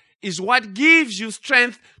God is what gives you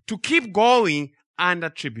strength to keep going under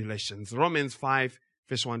tribulations. Romans 5,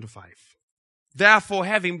 verse 1 to 5. Therefore,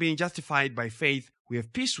 having been justified by faith, we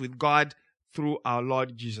have peace with God through our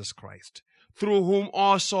Lord Jesus Christ, through whom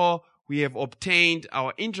also we have obtained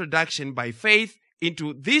our introduction by faith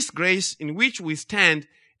into this grace in which we stand,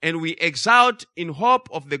 and we exult in hope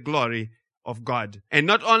of the glory of God. And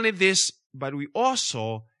not only this, but we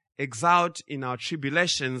also exult in our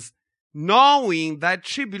tribulations, knowing that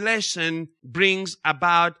tribulation brings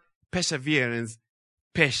about perseverance,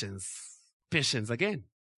 patience. Patience again.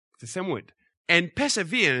 It's the same word. And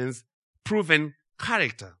perseverance, proven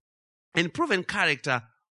character. And proven character,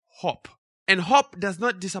 hope. And hope does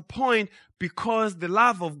not disappoint because the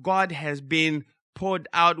love of God has been poured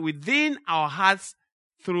out within our hearts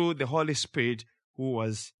through the Holy Spirit who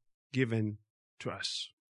was given to us.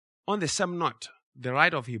 On the same note, the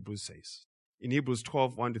writer of Hebrews says, in Hebrews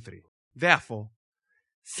 12, 1 to 3, therefore,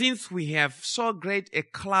 since we have so great a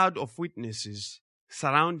cloud of witnesses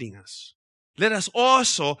surrounding us, let us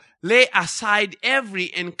also lay aside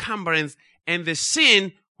every encumbrance and the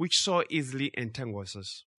sin which so easily entangles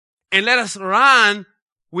us. And let us run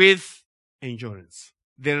with endurance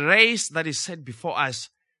the race that is set before us,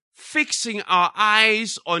 fixing our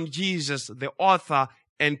eyes on Jesus, the author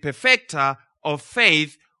and perfecter of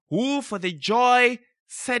faith, who for the joy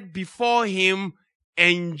set before him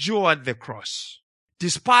endured the cross,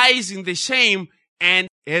 despising the shame, and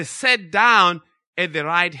has sat down at the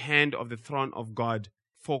right hand of the throne of God.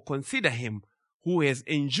 For consider him who has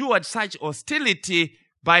endured such hostility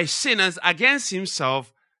by sinners against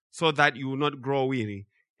himself, so that you will not grow weary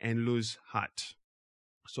and lose heart.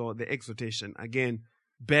 So the exhortation again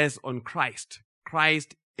bears on Christ.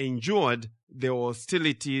 Christ endured the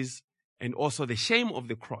hostilities and also the shame of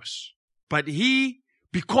the cross. But he,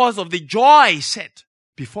 because of the joy set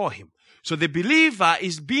before him. So the believer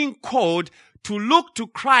is being called to look to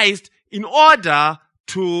Christ in order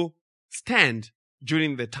to stand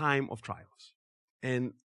during the time of trials.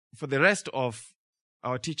 And for the rest of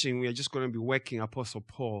our teaching, we are just going to be working Apostle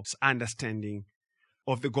Paul's understanding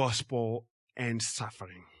of the gospel and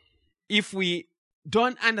suffering. If we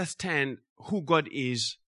don't understand who God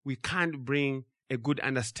is, we can't bring a good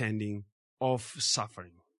understanding of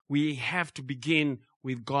suffering. We have to begin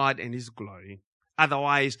with God and His glory.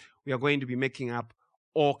 Otherwise, we are going to be making up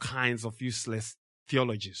all kinds of useless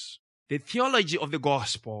theologies. The theology of the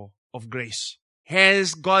gospel of grace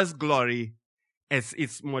has God's glory as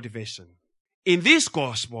its motivation. In this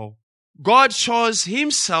gospel, God shows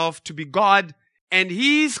Himself to be God, and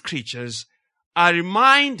His creatures are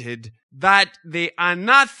reminded that they are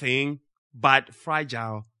nothing but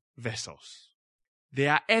fragile vessels. They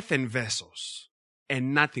are earthen vessels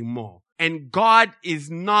and nothing more. And God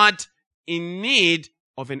is not in need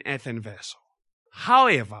of an earthen vessel.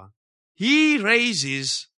 However, He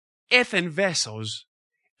raises earthen vessels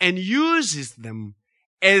and uses them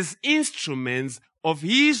as instruments of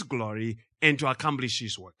His glory and to accomplish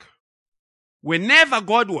His work. Whenever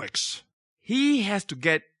God works, He has to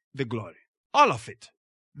get the glory. All of it.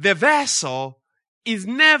 The vessel is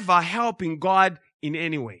never helping God in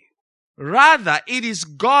any way. Rather, it is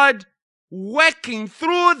God working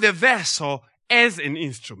through the vessel as an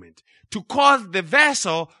instrument to cause the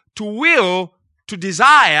vessel to will, to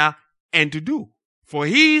desire, and to do for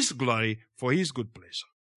His glory, for His good pleasure.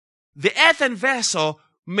 The earthen vessel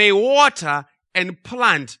may water and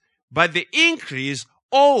plant, but the increase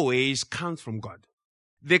always comes from God.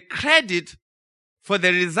 The credit for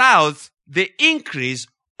the results, the increase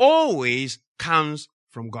always comes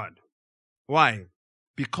from God. Why?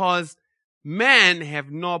 Because men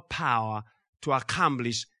have no power to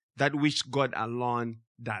accomplish that which God alone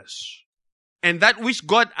does. And that which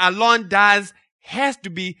God alone does has to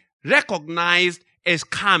be recognized as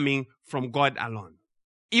coming from God alone.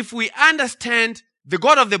 If we understand the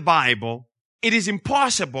God of the Bible, it is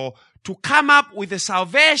impossible to come up with a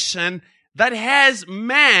salvation that has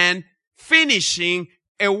man finishing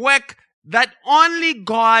a work that only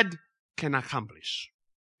God can accomplish.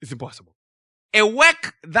 It's impossible. A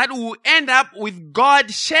work that will end up with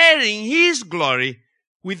God sharing His glory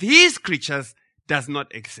with His creatures does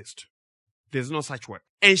not exist. There's no such work.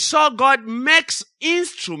 And so God makes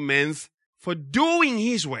instruments for doing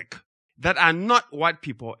His work that are not what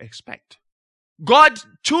people expect. God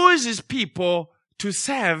chooses people to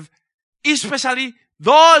serve, especially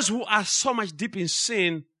those who are so much deep in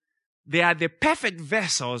sin. They are the perfect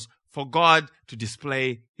vessels for God to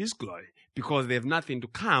display His glory because they have nothing to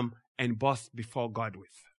come and boast before God with.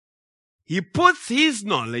 He puts His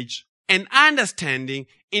knowledge and understanding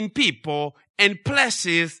in people and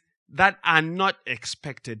places that are not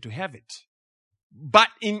expected to have it. But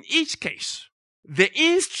in each case, the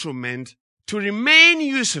instrument to remain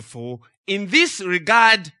useful in this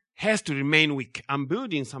regard has to remain weak. I'm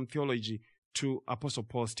building some theology to Apostle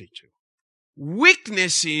Paul's teaching.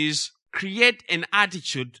 Weaknesses create an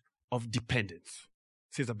attitude of dependence.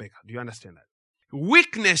 Sister Baker, do you understand that?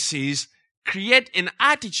 Weaknesses create an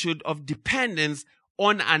attitude of dependence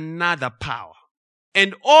on another power.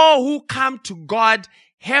 And all who come to God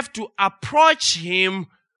have to approach Him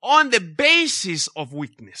on the basis of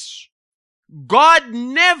weakness. God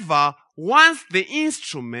never wants the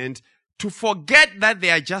instrument to forget that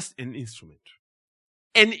they are just an instrument.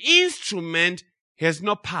 An instrument has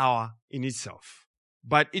no power in itself,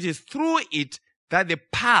 but it is through it that the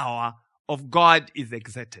power of God is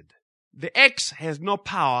exerted. The axe has no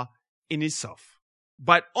power in itself,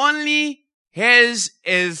 but only has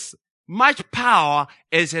as much power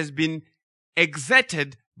as has been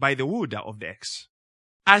exerted by the wielder of the axe.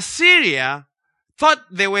 Assyria thought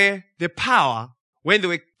they were the power when they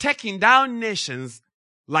were taking down nations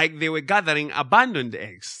like they were gathering abandoned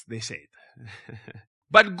eggs, they said.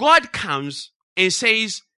 But God comes and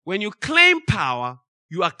says, when you claim power,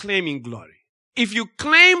 you are claiming glory. If you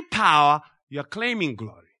claim power, you are claiming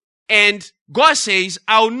glory. And God says,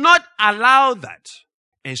 I will not allow that.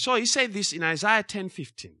 And so He said this in Isaiah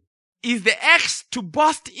 10:15. Is the axe to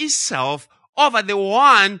boast itself over the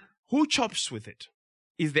one who chops with it?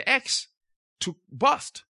 Is the axe to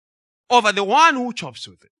boast over the one who chops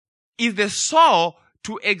with it? Is the saw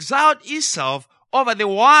to exalt itself over the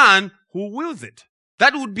one who wields it?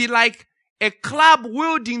 That would be like a club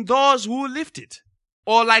wielding those who lift it,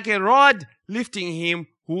 or like a rod lifting him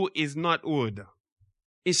who is not wood.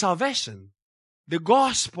 In salvation, the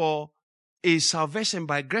gospel is salvation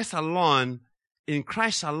by grace alone, in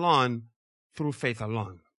Christ alone, through faith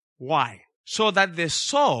alone. Why? So that the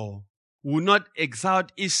soul will not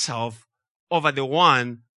exalt itself over the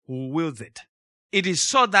one who wills it. It is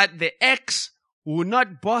so that the axe will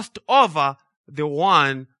not boast over the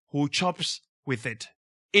one who chops with it.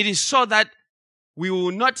 It is so that we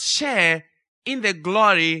will not share in the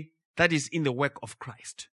glory that is in the work of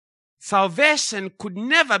Christ. Salvation could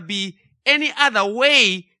never be any other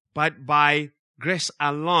way but by grace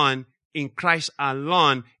alone, in Christ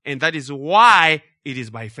alone, and that is why it is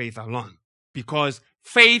by faith alone. Because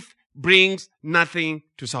faith brings nothing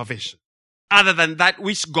to salvation other than that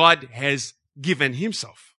which God has given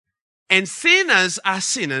himself. And sinners are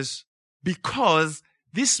sinners because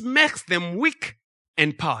this makes them weak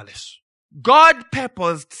and powerless. God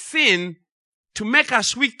purposed sin to make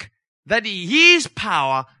us weak, that his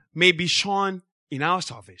power may be shown in our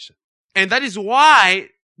salvation. And that is why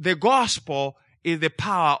the gospel is the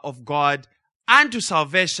power of God unto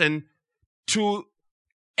salvation to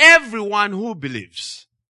everyone who believes,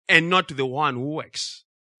 and not to the one who works.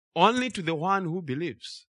 Only to the one who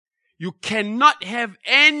believes. You cannot have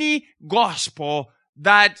any gospel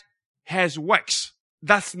that has works.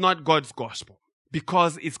 That's not God's gospel,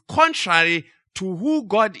 because it's contrary to who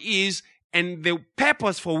God is and the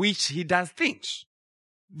purpose for which he does things.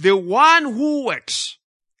 The one who works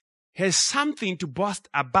has something to boast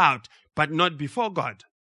about, but not before God.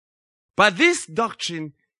 But this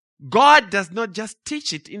doctrine, God does not just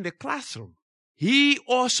teach it in the classroom. He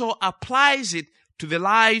also applies it to the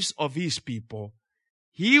lives of his people.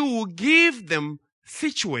 He will give them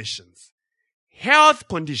situations, health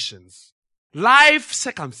conditions, life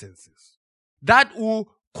circumstances that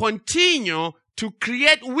will continue to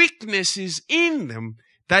create weaknesses in them,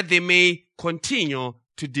 that they may continue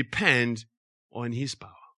to depend on his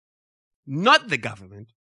power. Not the government,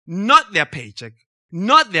 not their paycheck,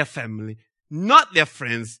 not their family, not their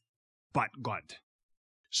friends, but God.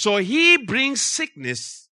 So he brings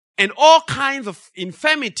sickness and all kinds of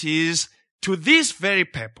infirmities to this very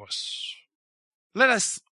purpose. Let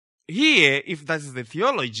us hear if that is the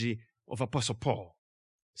theology of Apostle Paul.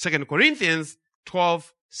 2 Corinthians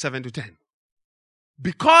 12, 7-10.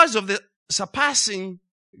 Because of the surpassing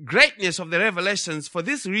greatness of the revelations, for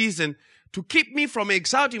this reason, to keep me from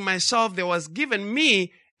exalting myself, there was given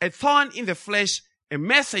me a thorn in the flesh, a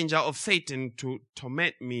messenger of Satan to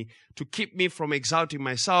torment me, to keep me from exalting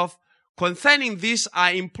myself. Concerning this,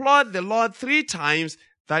 I implored the Lord 3 times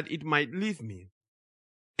that it might leave me.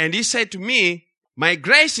 And he said to me, my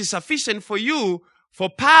grace is sufficient for you, for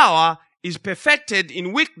power is perfected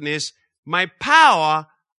in weakness. My power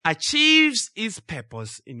achieves its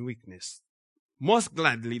purpose in weakness. Most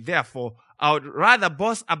gladly, therefore, I would rather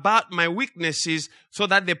boast about my weaknesses, so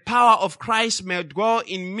that the power of Christ may dwell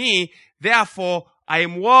in me. Therefore, I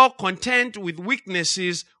am well content with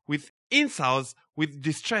weaknesses, with insults, with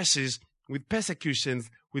distresses, with persecutions,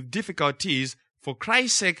 with difficulties, for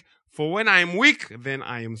Christ's sake. For when I am weak, then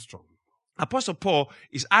I am strong. Apostle Paul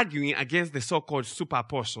is arguing against the so-called super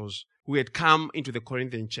apostles who had come into the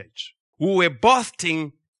Corinthian church, who were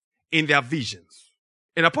boasting in their visions.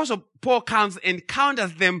 And Apostle Paul comes and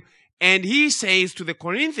counters them, and he says to the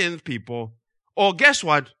Corinthian people, oh, guess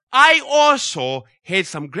what? I also had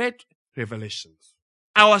some great revelations.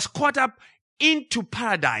 I was caught up into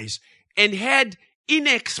paradise and had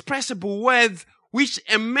inexpressible words which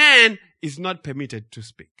a man is not permitted to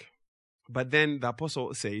speak. But then the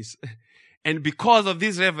apostle says, and because of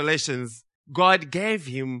these revelations, God gave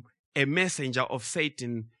him a messenger of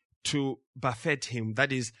Satan to buffet him,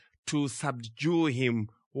 that is, to subdue him.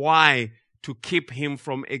 Why? To keep him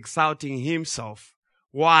from exalting himself.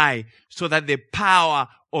 Why? So that the power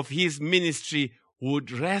of his ministry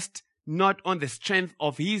would rest not on the strength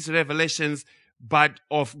of his revelations, but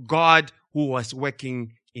of God who was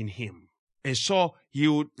working in him. And so he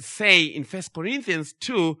would say in 1 Corinthians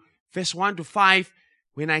 2, verse 1-5,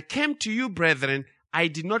 when I came to you, brethren, I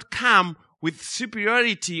did not come with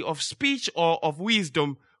superiority of speech or of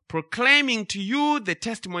wisdom, proclaiming to you the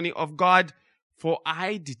testimony of God, for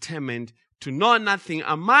I determined to know nothing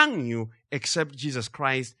among you except Jesus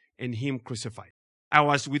Christ and him crucified. I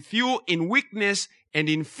was with you in weakness and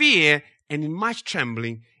in fear and in much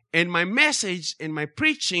trembling, and my message and my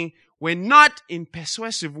preaching were not in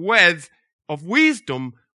persuasive words of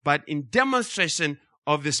wisdom, but in demonstration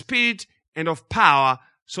of the Spirit and of power,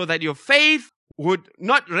 so that your faith would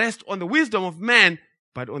not rest on the wisdom of man,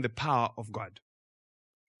 but on the power of God.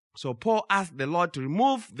 So Paul asked the Lord to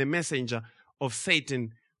remove the messenger of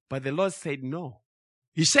Satan, but the Lord said no.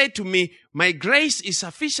 He said to me, my grace is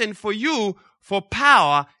sufficient for you, for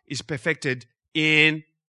power is perfected in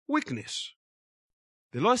weakness.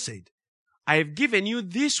 The Lord said, I have given you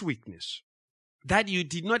this weakness that you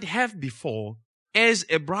did not have before, as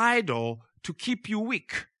a bridle to keep you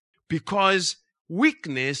weak, because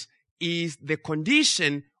weakness is the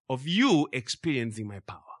condition of you experiencing my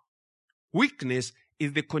power. Weakness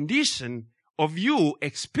is the condition of you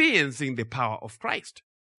experiencing the power of Christ.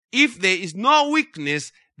 If there is no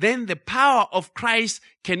weakness, then the power of Christ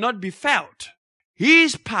cannot be felt.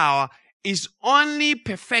 His power is only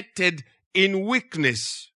perfected in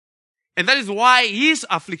weakness. And that is why his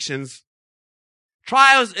afflictions,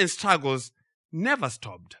 trials and struggles never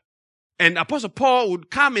stopped. And Apostle Paul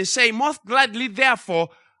would come and say, most gladly, therefore,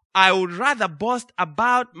 I would rather boast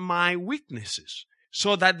about my weaknesses,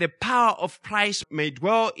 so that the power of Christ may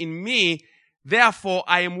dwell in me. Therefore,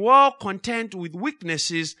 I am well content with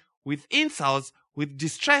weaknesses, with insults, with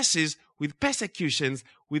distresses, with persecutions,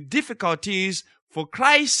 with difficulties, for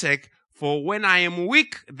Christ's sake. For when I am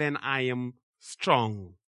weak, then I am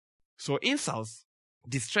strong. So insults,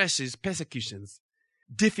 distresses, persecutions,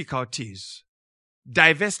 difficulties,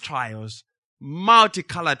 diverse trials,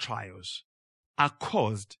 multicolored trials are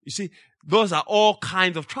caused. You see, those are all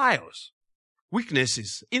kinds of trials.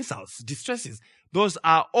 Weaknesses, insults, distresses, those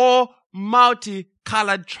are all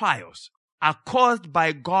multicolored trials, are caused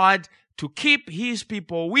by God to keep his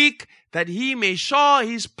people weak, that he may show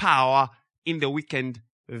his power in the weakened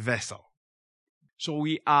vessel. So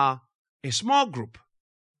we are a small group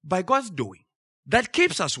by God's doing that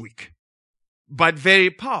keeps us weak, but very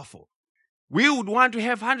powerful. We would want to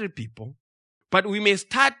have 100 people, but we may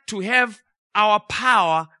start to have our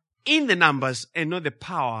power in the numbers and not the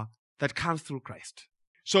power that comes through Christ.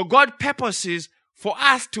 So God purposes for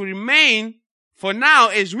us to remain for now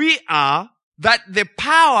as we are, that the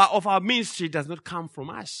power of our ministry does not come from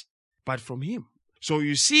us, but from him. So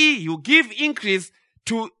you see, you give increase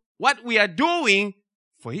to what we are doing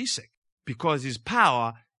for his sake, because his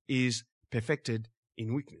power is perfected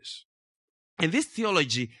in weakness. And this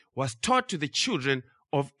theology was taught to the children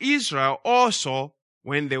of Israel also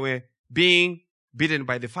when they were being bitten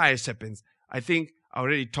by the fire serpents. I think I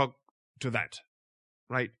already talked to that,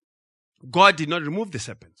 right? God did not remove the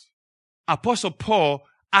serpents. Apostle Paul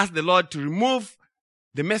asked the Lord to remove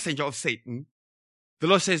the messenger of Satan. The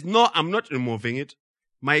Lord says, no, I'm not removing it.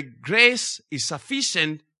 My grace is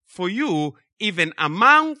sufficient for you, even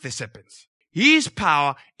among the serpents. His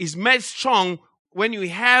power is made strong when you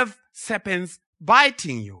have serpents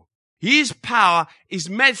biting you. His power is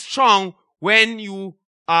made strong when you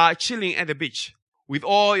are chilling at the beach with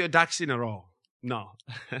all your ducks in a row. No.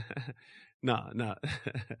 No.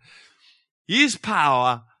 His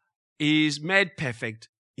power is made perfect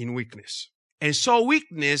in weakness. And so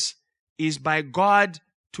weakness is by God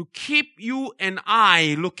to keep you and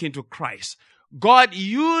I looking to Christ. God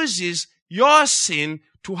uses your sin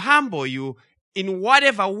to humble you in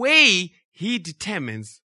whatever way he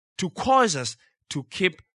determines to cause us to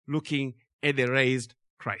keep looking at the raised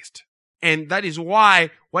Christ. And that is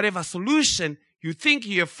why whatever solution you think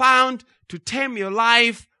you have found to tame your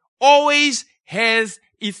life always has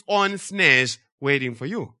its own snares waiting for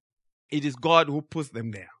you. It is God who puts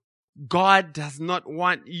them there. God does not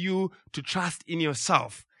want you to trust in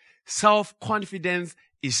yourself. Self-confidence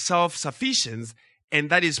is self-sufficiency, and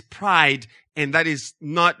that is pride, and that is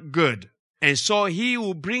not good. And so he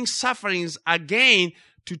will bring sufferings again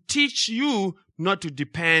to teach you not to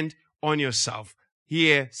depend on yourself.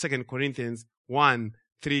 Here, 2 Corinthians 1,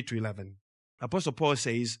 3-11. Apostle Paul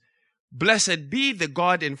says, "Blessed be the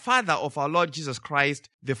God and Father of our Lord Jesus Christ,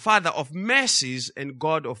 the Father of mercies and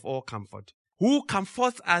God of all comfort, who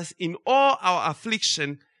comforts us in all our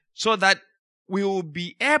affliction, so that we will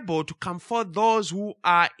be able to comfort those who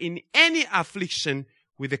are in any affliction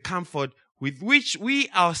with the comfort with which we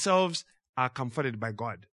ourselves are comforted by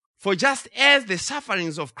God. For just as the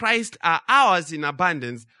sufferings of Christ are ours in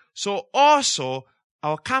abundance, so also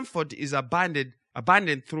our comfort is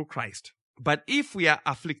abundant through Christ. But if we are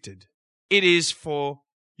afflicted, it is for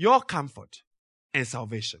your comfort and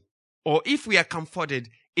salvation. Or if we are comforted,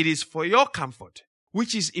 it is for your comfort,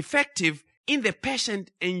 which is effective in the patient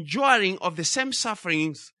enduring of the same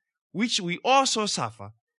sufferings which we also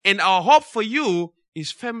suffer. And our hope for you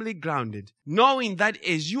is firmly grounded, knowing that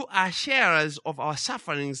as you are sharers of our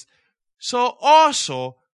sufferings, so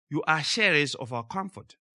also you are sharers of our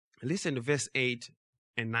comfort." Listen to verse 8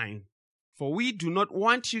 and 9. "For we do not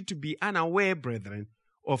want you to be unaware, brethren,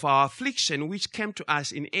 of our affliction which came to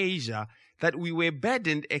us in Asia, that we were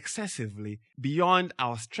burdened excessively beyond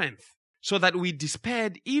our strength, so that we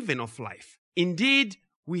despaired even of life. Indeed,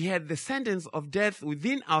 we had the sentence of death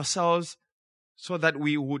within ourselves, so that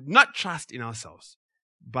we would not trust in ourselves,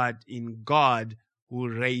 but in God who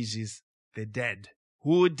raises the dead,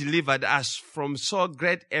 who delivered us from so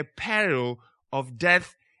great a peril of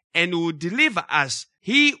death, and will deliver us,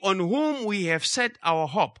 he on whom we have set our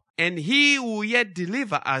hope, and he will yet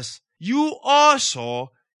deliver us, you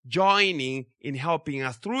also joining in helping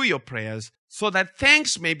us through your prayers, so that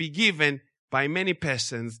thanks may be given by many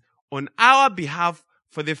persons on our behalf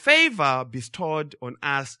for the favor bestowed on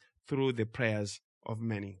us through the prayers of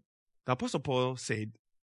many. The Apostle Paul said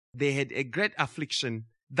they had a great affliction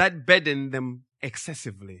that burdened them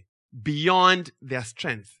excessively, beyond their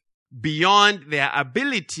strength, beyond their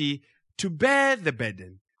ability to bear the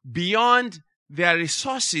burden, beyond their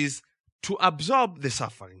resources to absorb the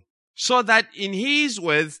suffering, so that in his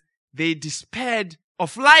words, they despaired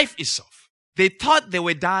of life itself. They thought they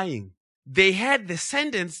were dying. They had the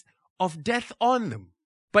sentence of death on them.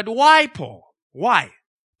 But why, Paul? Why?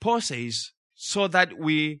 Paul says, so that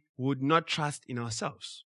we would not trust in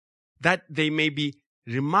ourselves, that they may be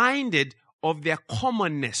reminded of their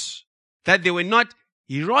commonness, that they were not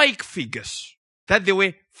heroic figures, that they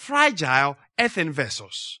were fragile earthen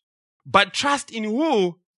vessels. But trust in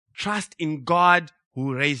who? Trust in God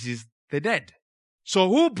who raises the dead. So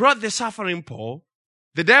who brought the suffering, Paul?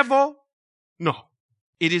 The devil? No.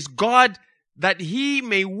 It is God, that he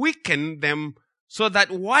may weaken them so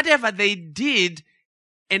that whatever they did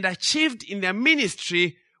and achieved in their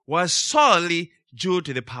ministry was solely due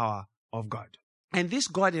to the power of God. And this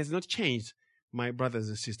God has not changed, my brothers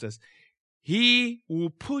and sisters. He will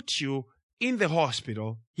put you in the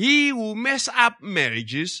hospital. He will mess up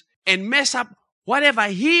marriages and mess up whatever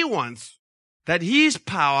he wants, that his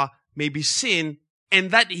power may be seen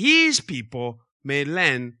and that his people may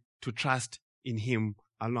learn to trust in him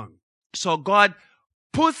alone. So God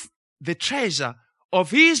puts the treasure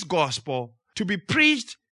of his gospel to be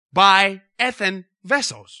preached by earthen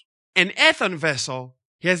vessels. An earthen vessel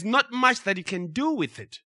has not much that you can do with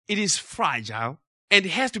it. It is fragile and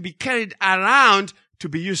has to be carried around to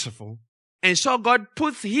be useful. And so God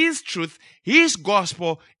puts his truth, his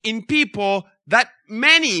gospel in people that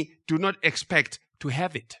many do not expect to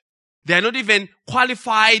have it. They are not even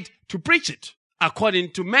qualified to preach it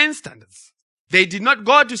according to men's standards. They did not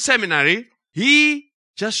go to seminary. He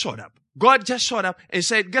just showed up. God just showed up and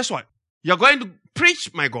said, guess what? You're going to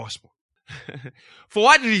preach my gospel. For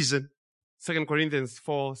what reason? 2 Corinthians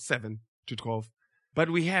 4:7-12. But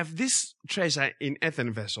we have this treasure in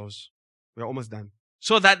earthen vessels. We're almost done.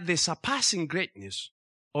 So that the surpassing greatness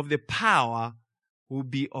of the power will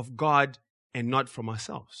be of God and not from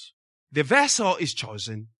ourselves. The vessel is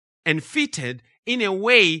chosen and fitted in a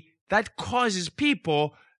way that causes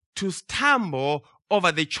people to stumble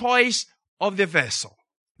over the choice of the vessel.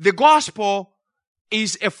 The gospel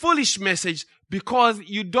is a foolish message because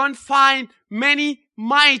you don't find many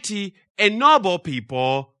mighty and noble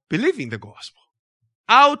people believing the gospel.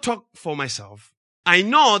 I'll talk for myself. I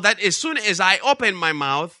know that as soon as I open my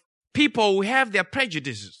mouth, people will have their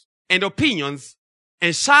prejudices and opinions,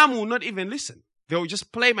 and some will not even listen. They will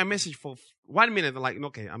just play my message for 1 minute. They're like,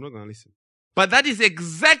 okay, I'm not going to listen. But that is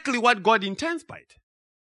exactly what God intends by it.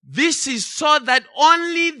 This is so that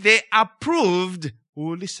only the approved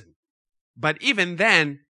will listen. But even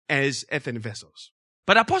then, as earthen vessels.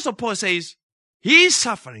 But Apostle Paul says, his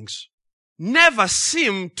sufferings never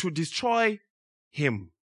seem to destroy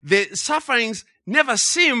him. The sufferings never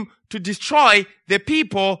seem to destroy the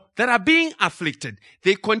people that are being afflicted.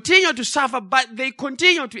 They continue to suffer, but they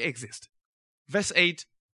continue to exist. Verse 8,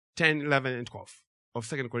 10, 11, and 12 of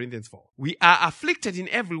 2 Corinthians 4. We are afflicted in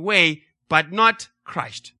every way, but not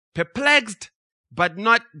crushed. Perplexed, but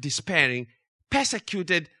not despairing.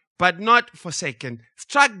 Persecuted, but not forsaken.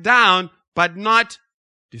 Struck down, but not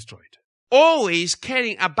destroyed. Always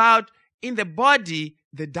carrying about in the body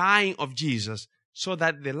the dying of Jesus, so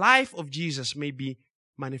that the life of Jesus may be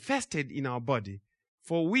manifested in our body.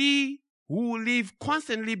 For we who live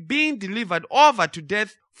constantly being delivered over to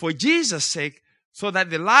death for Jesus' sake, so that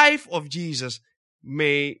the life of Jesus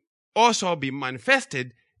may also be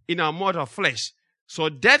manifested in our mortal flesh. So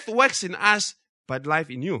death works in us, but life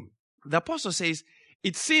in you. The apostle says,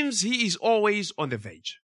 it seems he is always on the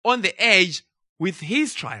verge, on the edge with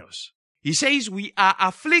his trials. He says we are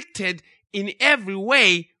afflicted in every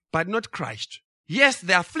way, but not crushed. Yes,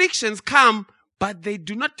 the afflictions come, but they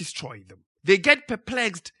do not destroy them. They get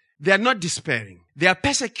perplexed. They are not despairing. They are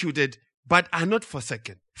persecuted, but are not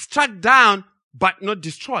forsaken. Struck down, but not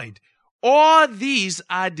destroyed. All these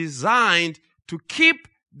are designed to keep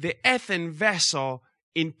the earthen vessel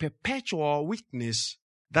in perpetual weakness,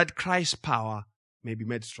 that Christ's power may be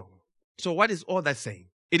made strong. So what is all that saying?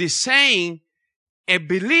 It is saying a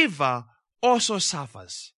believer also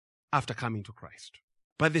suffers after coming to Christ.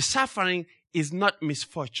 But the suffering is not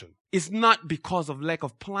misfortune. It's not because of lack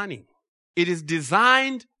of planning. It is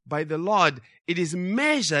designed by the Lord, it is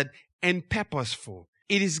measured and purposeful.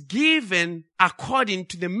 It is given according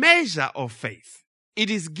to the measure of faith. It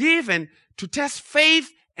is given to test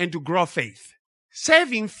faith and to grow faith.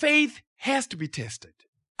 Saving faith has to be tested.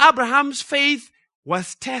 Abraham's faith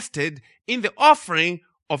was tested in the offering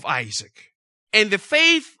of Isaac. And the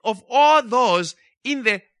faith of all those in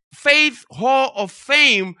the faith hall of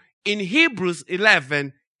fame in Hebrews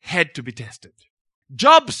 11 had to be tested.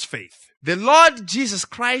 Job's faith, the Lord Jesus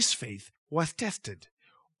Christ's faith, was tested.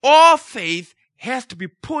 All faith has to be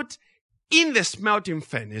put in the smelting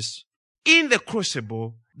furnace, in the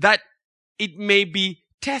crucible, that it may be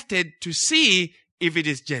tested to see if it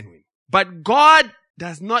is genuine. But God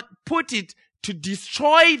does not put it to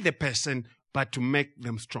destroy the person, but to make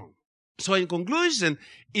them strong. So in conclusion,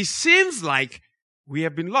 it seems like we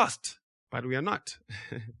have been lost, but we are not.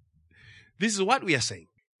 This is what we are saying.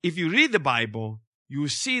 If you read the Bible, you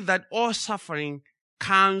see that all suffering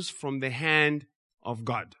comes from the hand of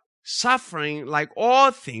God. Suffering, like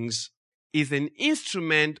all things, is an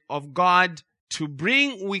instrument of God to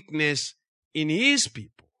bring weakness in His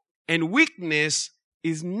people. And weakness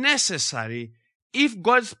is necessary if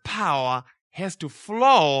God's power has to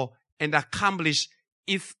flow and accomplish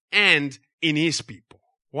its end in His people.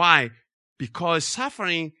 Why? Because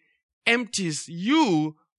suffering empties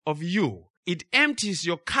you of you. It empties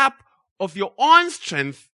your cup of your own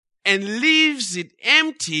strength and leaves it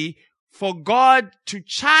empty for God to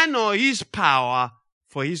channel His power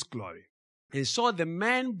for His glory. And so the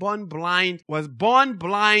man born blind was born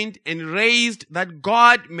blind and raised that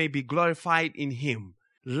God may be glorified in him.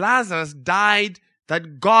 Lazarus died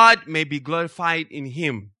that God may be glorified in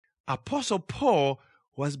him. Apostle Paul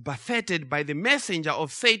was buffeted by the messenger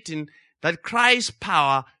of Satan that Christ's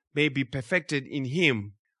power may be perfected in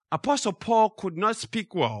him. Apostle Paul could not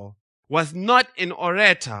speak well, was not an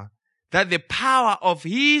orator, that the power of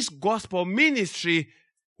his gospel ministry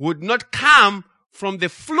would not come from the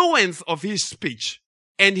fluence of his speech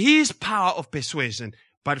and his power of persuasion,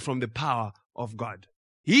 but from the power of God.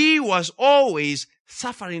 He was always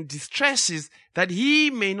suffering distresses that he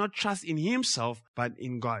may not trust in himself, but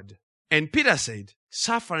in God. And Peter said,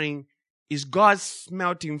 suffering is God's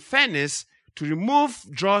smelting furnace to remove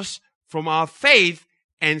dross from our faith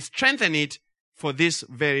and strengthen it for this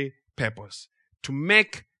very purpose, to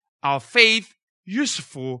make our faith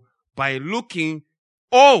useful by looking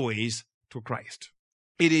always to Christ.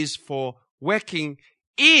 It is for working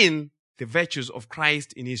in the virtues of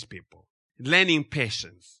Christ in His people, learning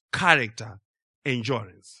patience, character,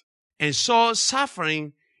 endurance. And so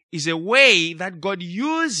suffering is a way that God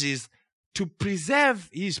uses to preserve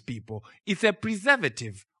His people. It's a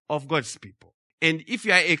preservative of God's people. And if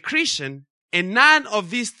you are a Christian and none of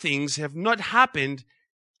these things have not happened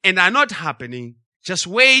and are not happening, just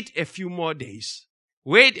wait a few more days,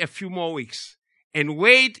 wait a few more weeks, and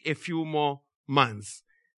wait a few more months.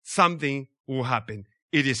 Something will happen.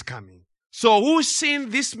 It is coming. So who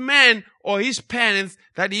sinned this man or his parents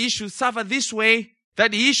that he should suffer this way,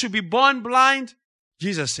 that he should be born blind?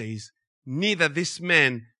 Jesus says, neither this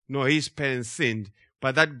man nor his parents sinned,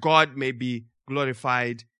 but that God may be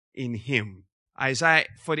glorified in him. Isaiah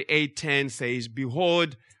 48:10 says,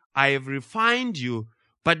 behold, I have refined you,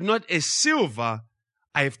 but not as silver.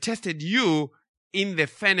 I have tested you in the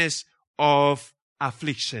furnace of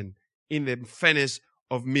affliction, in the furnace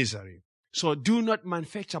of misery. So do not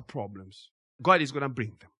manufacture problems. God is going to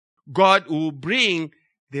bring them. God will bring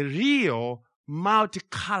the real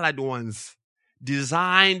multicolored ones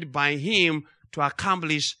designed by Him to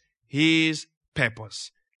accomplish His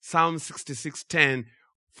purpose. Psalm 66:10,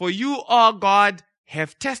 for you, O God,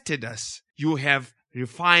 have tested us. You have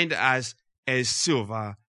refined us as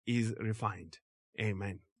silver is refined.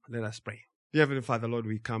 Amen. Let us pray. Dear Heavenly Father, Lord,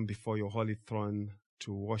 we come before your holy throne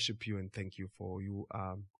to worship you and thank you for you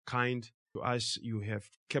are kind to us. You have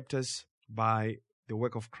kept us by the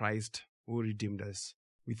work of Christ who redeemed us.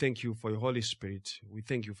 We thank you for your Holy Spirit. We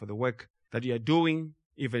thank you for the work that you are doing,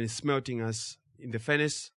 even smelting us in the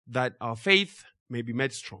furnace, that our faith may be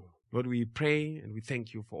made strong. Lord, we pray and we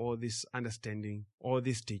thank you for all this understanding, all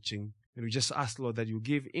this teaching. And we just ask, Lord, that you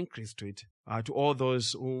give increase to it, to all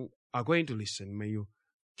those who are going to listen. May you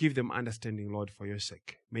give them understanding, Lord, for your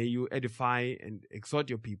sake. May you edify and exhort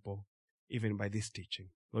your people, even by this teaching.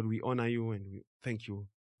 Lord, we honor you and we thank you.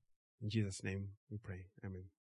 In Jesus' name we pray. Amen.